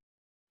head?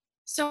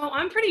 So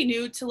I'm pretty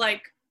new to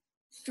like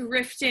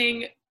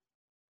thrifting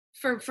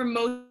for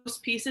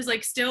most pieces.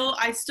 Like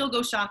I still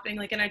go shopping,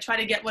 like, and I try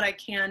to get what I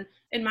can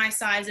in my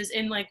sizes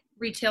in like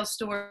retail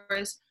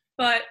stores.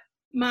 But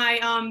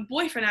my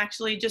boyfriend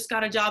actually just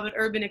got a job at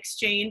Urban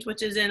Exchange,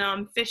 which is in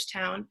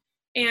Fishtown,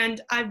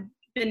 and I've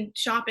been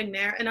shopping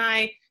there, and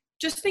I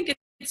just think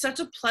it's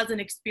such a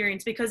pleasant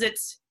experience because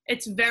it's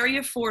very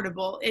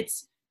affordable.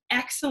 It's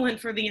excellent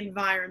for the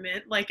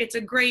environment. Like, it's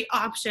a great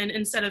option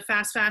instead of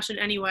fast fashion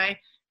anyway.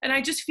 And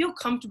I just feel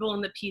comfortable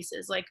in the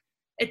pieces. Like,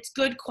 it's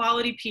good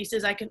quality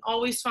pieces. I can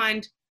always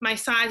find my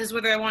sizes,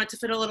 whether I want it to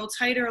fit a little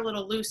tighter, a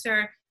little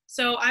looser.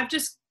 So I've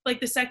just, like,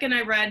 the second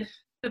I read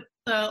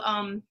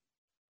the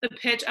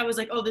pitch, I was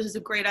like, oh, this is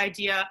a great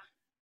idea.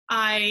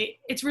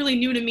 It's really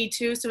new to me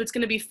too, so it's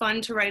going to be fun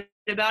to write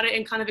about it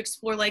and kind of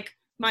explore like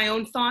my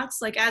own thoughts.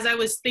 Like, as I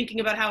was thinking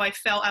about how I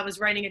felt, I was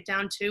writing it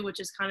down too, which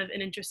is kind of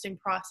an interesting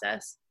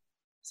process.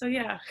 So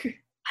yeah.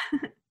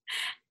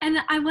 And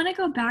I want to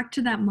go back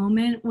to that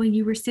moment when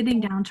you were sitting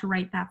down to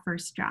write that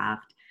first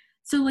draft.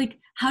 So like,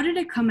 how did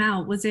it come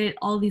out? Was it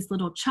all these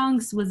little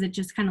chunks? Was it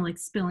just kind of like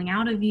spilling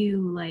out of you?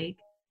 Like,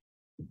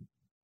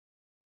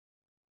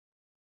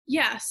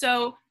 yeah,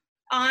 so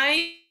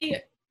I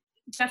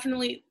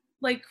definitely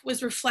like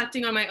was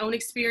reflecting on my own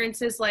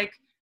experiences, like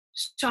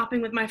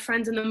shopping with my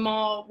friends in the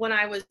mall when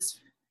I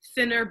was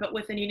thinner but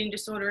with an eating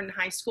disorder in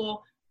high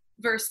school,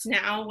 versus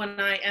now when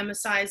I am a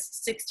size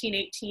 16,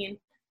 18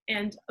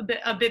 and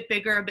a bit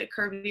bigger, a bit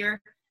curvier,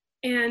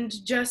 and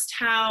just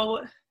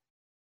how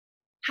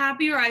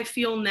happier I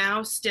feel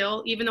now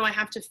still, even though I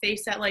have to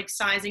face that like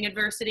sizing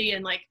adversity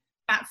and like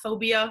fat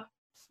phobia.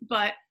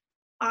 But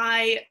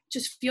I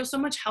just feel so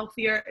much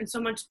healthier and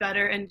so much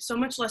better and so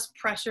much less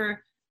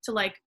pressure to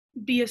like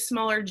be a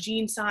smaller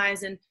jean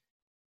size. And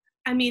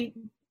I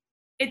mean,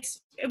 it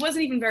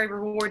wasn't even very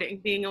rewarding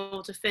being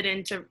able to fit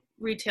into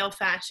retail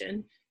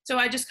fashion. So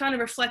I just kind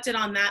of reflected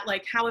on that,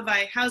 like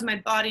how's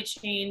my body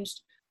changed?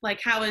 Like,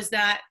 how has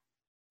that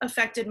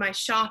affected my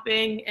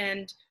shopping?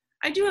 And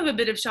I do have a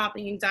bit of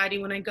shopping anxiety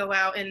when I go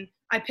out and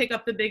I pick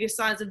up the biggest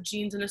size of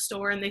jeans in a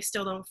store and they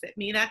still don't fit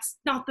me. That's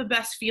not the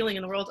best feeling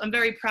in the world. I'm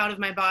very proud of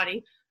my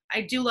body.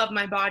 I do love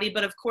my body,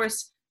 but of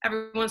course,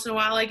 every once in a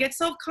while I get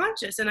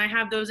self-conscious and I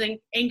have those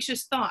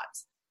anxious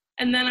thoughts.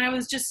 And then I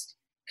was just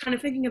kind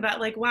of thinking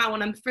about like, wow,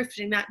 when I'm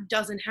thrifting, that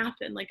doesn't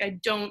happen. Like, I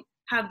don't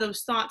have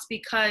those thoughts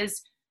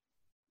because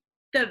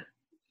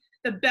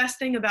the best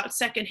thing about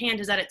secondhand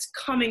is that it's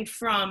coming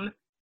from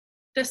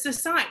the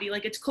society.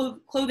 Like, it's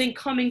clothing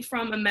coming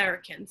from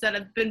Americans that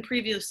have been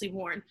previously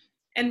worn.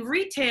 And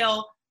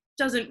retail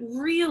doesn't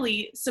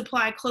really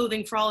supply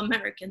clothing for all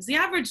Americans. The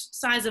average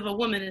size of a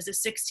woman is a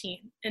 16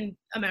 in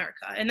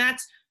America. And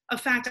that's a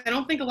fact I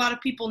don't think a lot of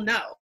people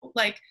know.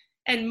 Like,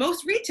 and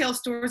most retail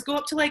stores go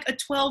up to like a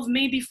 12,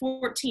 maybe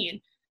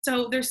 14.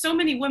 So there's so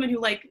many women who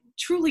like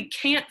truly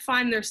can't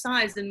find their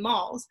size in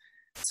malls.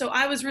 So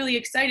I was really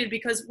excited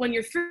because when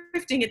you're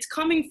thrifting, it's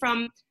coming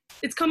from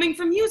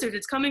users,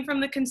 it's coming from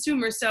the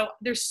consumer. So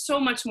there's so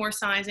much more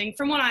sizing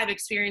from what I've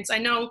experienced. I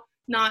know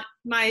not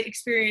my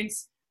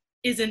experience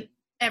isn't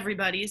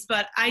everybody's,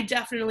 but I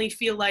definitely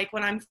feel like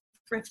when I'm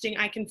thrifting,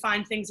 I can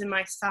find things in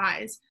my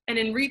size. And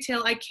in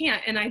retail, I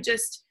can't. And I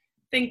just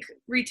think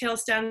retail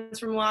stems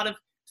from a lot of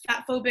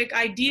fat phobic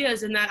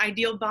ideas and that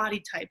ideal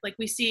body type. Like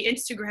we see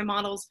Instagram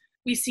models,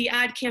 we see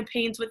ad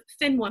campaigns with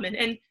thin women,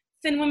 and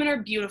thin women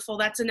are beautiful.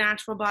 That's a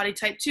natural body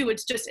type too.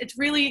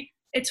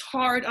 It's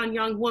hard on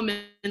young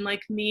women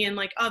like me and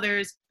like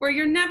others where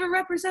you're never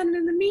represented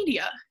in the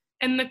media,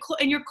 and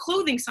and your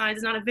clothing size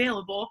is not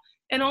available,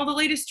 and all the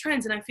latest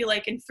trends. And I feel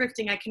like in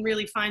thrifting, I can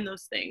really find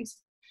those things.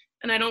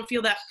 And I don't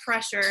feel that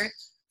pressure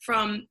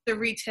from the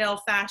retail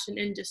fashion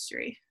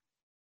industry.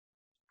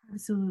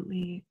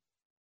 Absolutely.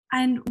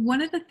 And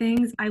one of the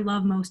things I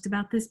love most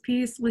about this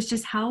piece was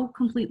just how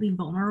completely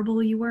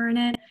vulnerable you were in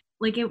it.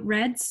 Like, it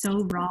read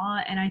so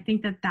raw, and I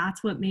think that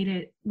that's what made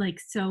it like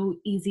so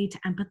easy to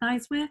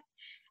empathize with.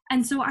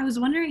 And so I was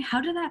wondering,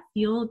 how did that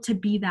feel to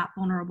be that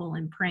vulnerable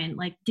in print?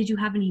 Like, did you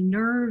have any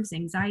nerves,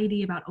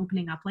 anxiety about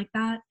opening up like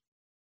that?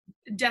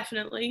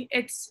 Definitely.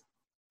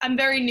 I'm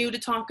very new to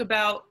talk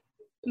about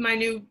my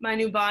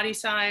new body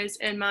size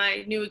and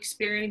my new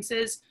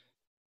experiences.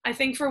 I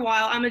think for a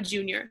while, I'm a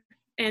junior,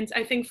 and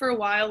I think for a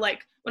while,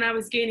 like when I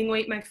was gaining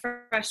weight my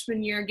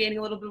freshman year, gaining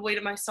a little bit of weight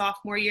in my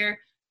sophomore year,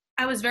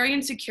 I was very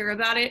insecure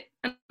about it.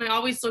 And I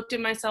always looked at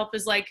myself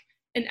as like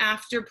an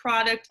after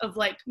product of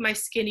like my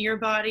skinnier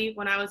body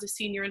when I was a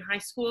senior in high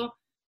school.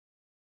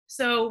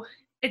 So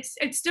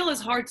it still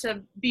is hard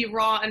to be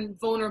raw and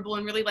vulnerable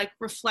and really like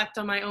reflect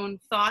on my own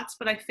thoughts.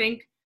 But I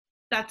think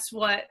that's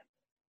what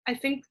I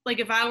think, like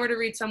if I were to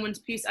read someone's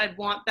piece, I'd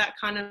want that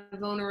kind of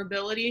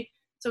vulnerability.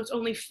 So it's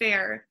only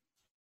fair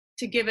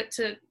to give it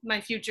to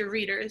my future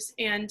readers.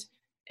 And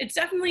it's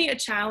definitely a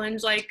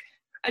challenge. Like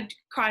I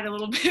cried a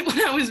little bit when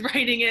I was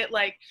writing it.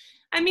 Like,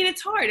 I mean,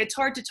 it's hard. It's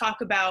hard to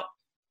talk about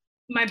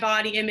my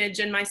body image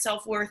and my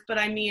self-worth, but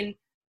I mean,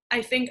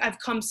 I think I've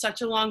come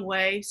such a long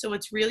way. So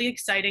it's really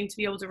exciting to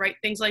be able to write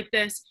things like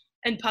this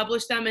and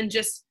publish them, and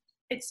just,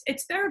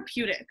 it's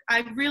therapeutic.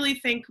 I really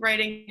think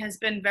writing has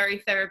been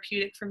very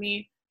therapeutic for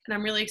me, and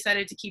I'm really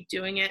excited to keep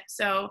doing it.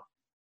 So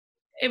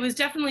it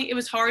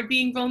was hard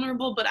being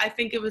vulnerable, but I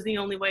think it was the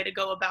only way to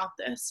go about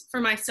this for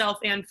myself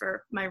and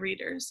for my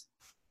readers.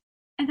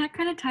 And that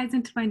kind of ties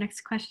into my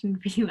next question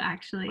for you,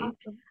 actually.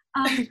 Awesome.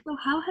 So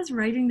how has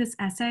writing this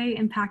essay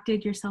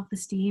impacted your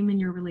self-esteem and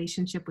your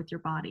relationship with your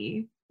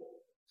body?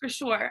 For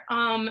sure.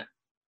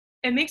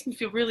 It makes me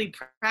feel really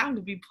proud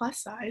to be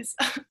plus size.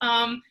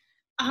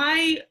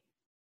 I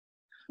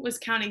was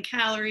counting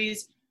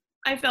calories.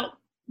 I felt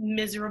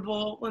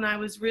miserable when I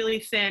was really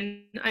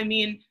thin. I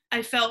mean,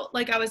 I felt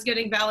like I was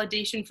getting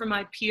validation from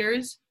my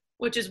peers,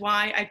 which is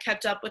why I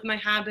kept up with my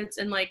habits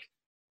and like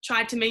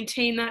tried to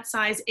maintain that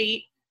size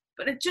 8.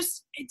 But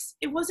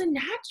it wasn't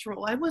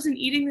natural. I wasn't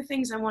eating the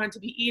things I wanted to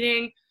be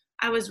eating.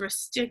 I was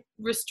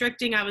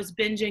restricting. I was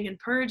binging and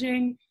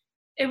purging.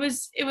 It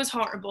was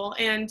horrible.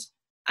 And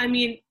I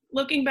mean,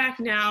 looking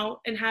back now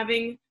and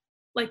having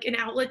like an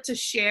outlet to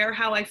share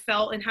how I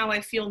felt and how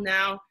I feel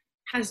now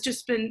has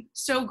just been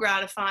so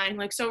gratifying,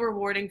 like so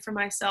rewarding for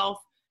myself.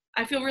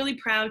 I feel really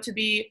proud to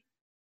be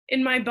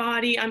in my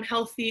body. I'm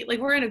healthy. Like,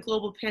 we're in a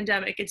global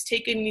pandemic. It's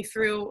taken me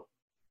through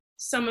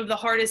some of the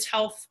hardest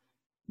health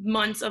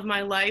months of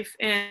my life,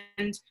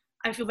 and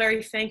I feel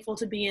very thankful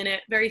to be in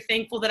it. Very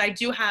thankful that I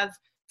do have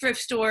thrift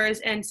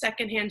stores and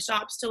secondhand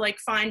shops to like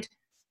find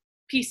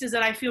pieces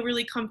that I feel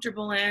really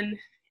comfortable in,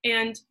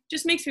 and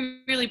just makes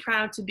me really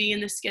proud to be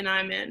in the skin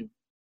I'm in.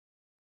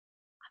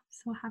 I'm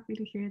so happy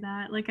to hear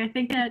that. Like, I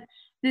think that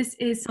this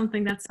is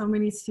something that so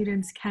many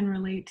students can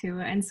relate to.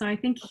 And so I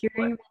think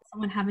hearing about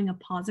someone having a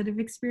positive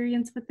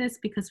experience with this,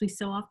 because we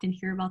so often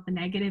hear about the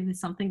negative, is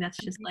something that's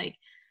just like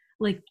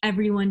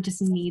everyone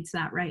just needs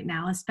that right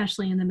now,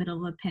 especially in the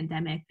middle of a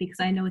pandemic, because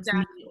I know it's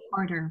really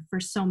harder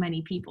for so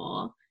many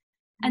people.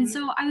 And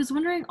so I was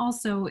wondering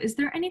also, is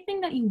there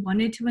anything that you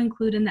wanted to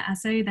include in the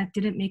essay that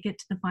didn't make it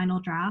to the final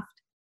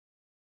draft?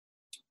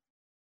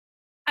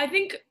 I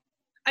think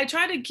I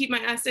try to keep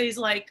my essays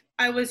like,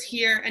 I was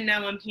here and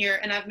now I'm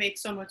here and I've made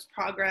so much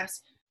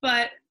progress,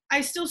 but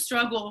I still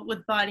struggle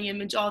with body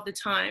image all the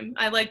time.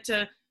 I like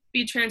to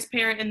be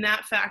transparent in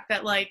that fact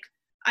that like,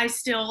 I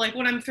still, like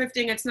when I'm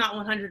thrifting, it's not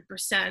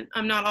 100%.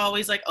 I'm not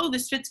always like, oh,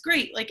 this fits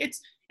great. Like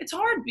it's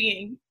hard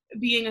being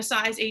a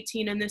size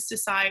 18 in this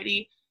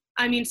society.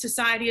 I mean,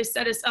 society has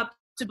set us up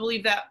to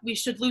believe that we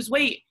should lose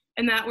weight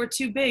and that we're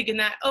too big and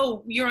that,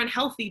 oh, you're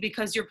unhealthy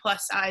because you're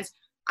plus size.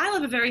 I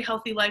live a very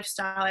healthy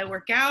lifestyle. I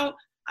work out.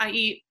 I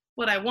eat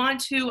what I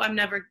want to. I'm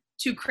never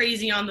too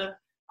crazy on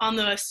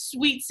the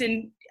sweets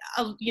and,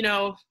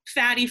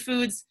 fatty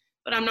foods,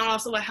 but I'm not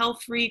also a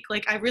health freak.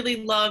 Like, I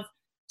really love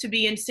to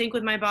be in sync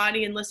with my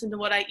body and listen to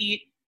what I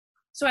eat.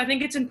 So I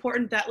think it's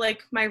important that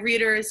like my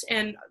readers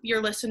and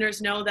your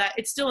listeners know that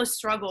it's still a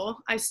struggle.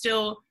 I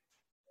still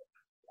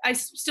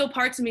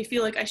parts of me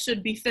feel like I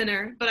should be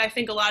thinner, but I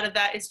think a lot of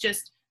that is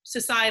just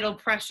societal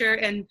pressure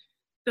and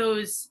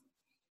those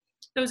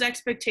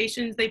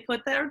expectations they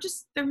put that are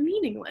just, they're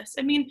meaningless.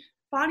 I mean,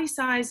 body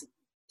size,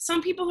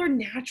 some people are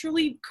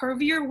naturally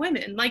curvier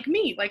women like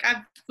me. Like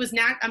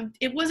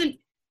it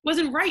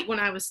wasn't right when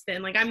I was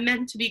thin. Like, I'm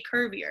meant to be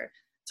curvier.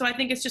 So I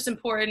think it's just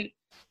important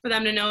for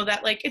them to know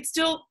that like it's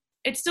still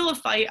a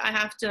fight I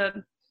have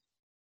to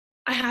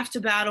I have to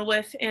battle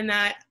with, and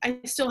that I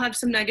still have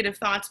some negative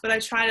thoughts, but I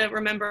try to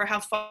remember how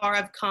far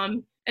I've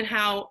come and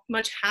how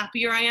much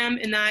happier I am.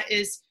 And that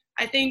is,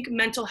 I think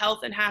mental health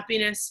and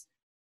happiness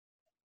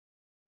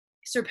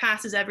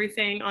surpasses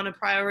everything on a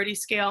priority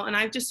scale. And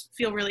I just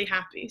feel really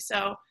happy.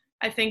 So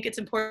I think it's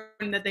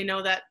important that they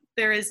know that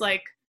there is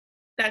like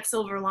that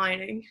silver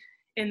lining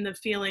in the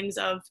feelings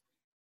of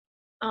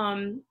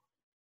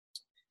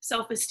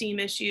self-esteem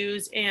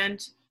issues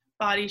and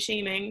body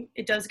shaming.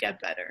 It does get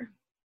better.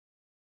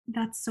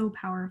 That's so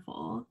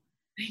powerful.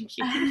 Thank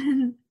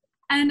you.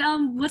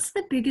 And what's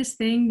the biggest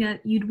thing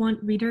that you'd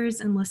want readers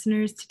and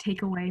listeners to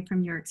take away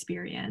from your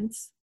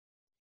experience?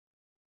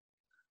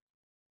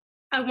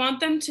 I want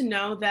them to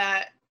know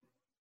that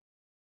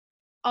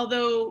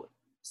although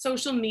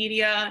social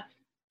media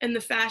and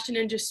the fashion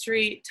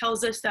industry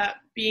tells us that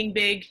being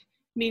big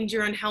means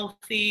you're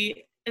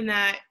unhealthy and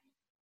that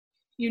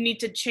you need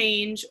to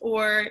change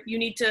or you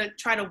need to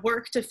try to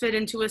work to fit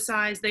into a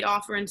size they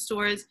offer in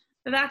stores,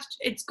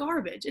 it's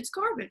garbage. It's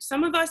garbage.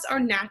 Some of us are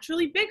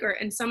naturally bigger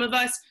and some of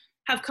us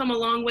have come a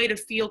long way to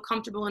feel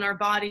comfortable in our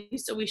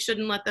bodies. So we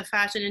shouldn't let the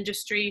fashion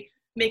industry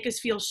make us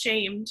feel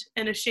shamed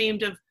and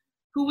ashamed of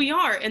who we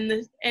are and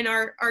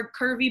our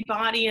curvy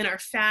body and our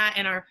fat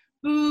and our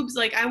boobs.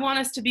 Like, I want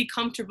us to be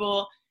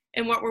comfortable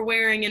in what we're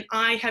wearing. And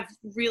I have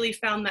really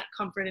found that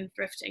comfort in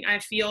thrifting. I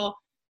feel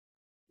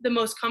the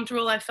most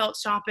comfortable I've felt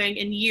shopping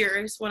in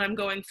years when I'm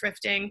going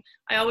thrifting.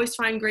 I always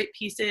find great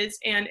pieces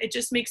and it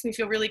just makes me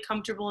feel really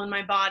comfortable in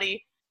my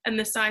body. And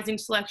the sizing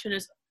selection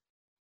is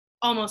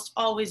almost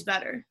always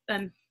better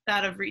than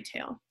that of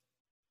retail.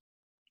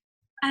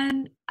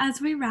 And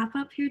as we wrap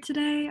up here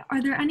today,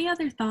 are there any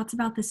other thoughts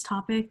about this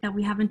topic that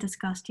we haven't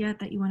discussed yet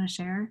that you want to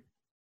share?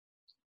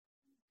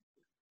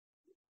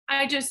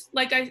 I just,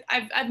 like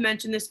I've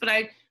mentioned this, but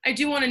I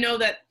do want to know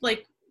that,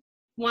 like,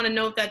 want to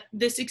note that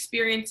this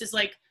experience is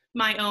like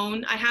my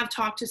own. I have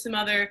talked to some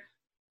other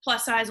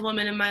plus size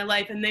women in my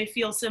life and they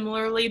feel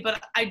similarly,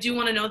 but I do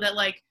want to know that,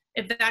 like,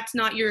 if that's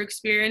not your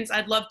experience,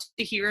 I'd love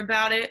to hear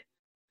about it.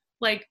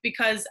 Like,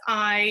 because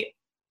I'm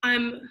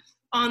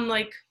on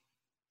the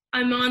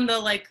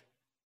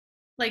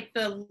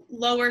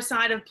lower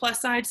side of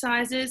plus size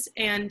sizes,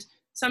 and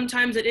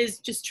sometimes it is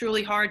just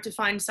truly hard to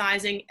find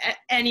sizing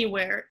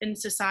anywhere in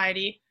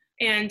society.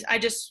 And I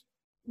just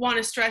want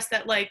to stress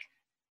that like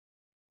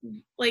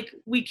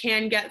we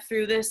can get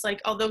through this.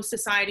 Like, although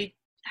society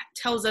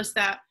tells us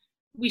that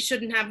we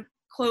shouldn't have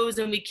clothes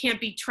and we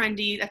can't be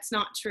trendy, that's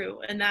not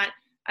true. And that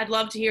I'd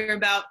love to hear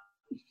about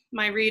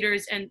my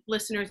readers and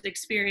listeners'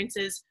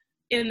 experiences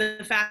in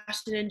the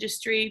fashion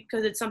industry,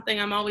 because it's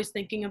something I'm always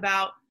thinking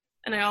about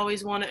and I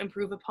always want to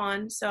improve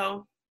upon.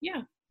 So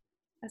yeah,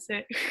 that's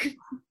it.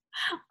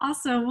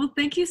 Awesome. Well,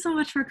 thank you so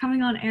much for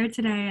coming on air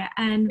today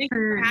and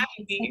for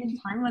spending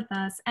time with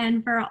us.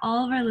 And for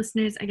all of our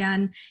listeners,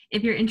 again,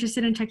 if you're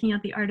interested in checking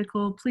out the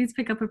article, please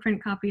pick up a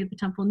print copy of the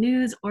Temple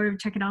News or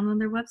check it out on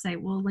their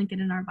website. We'll link it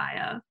in our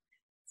bio.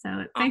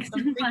 So thanks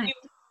so much.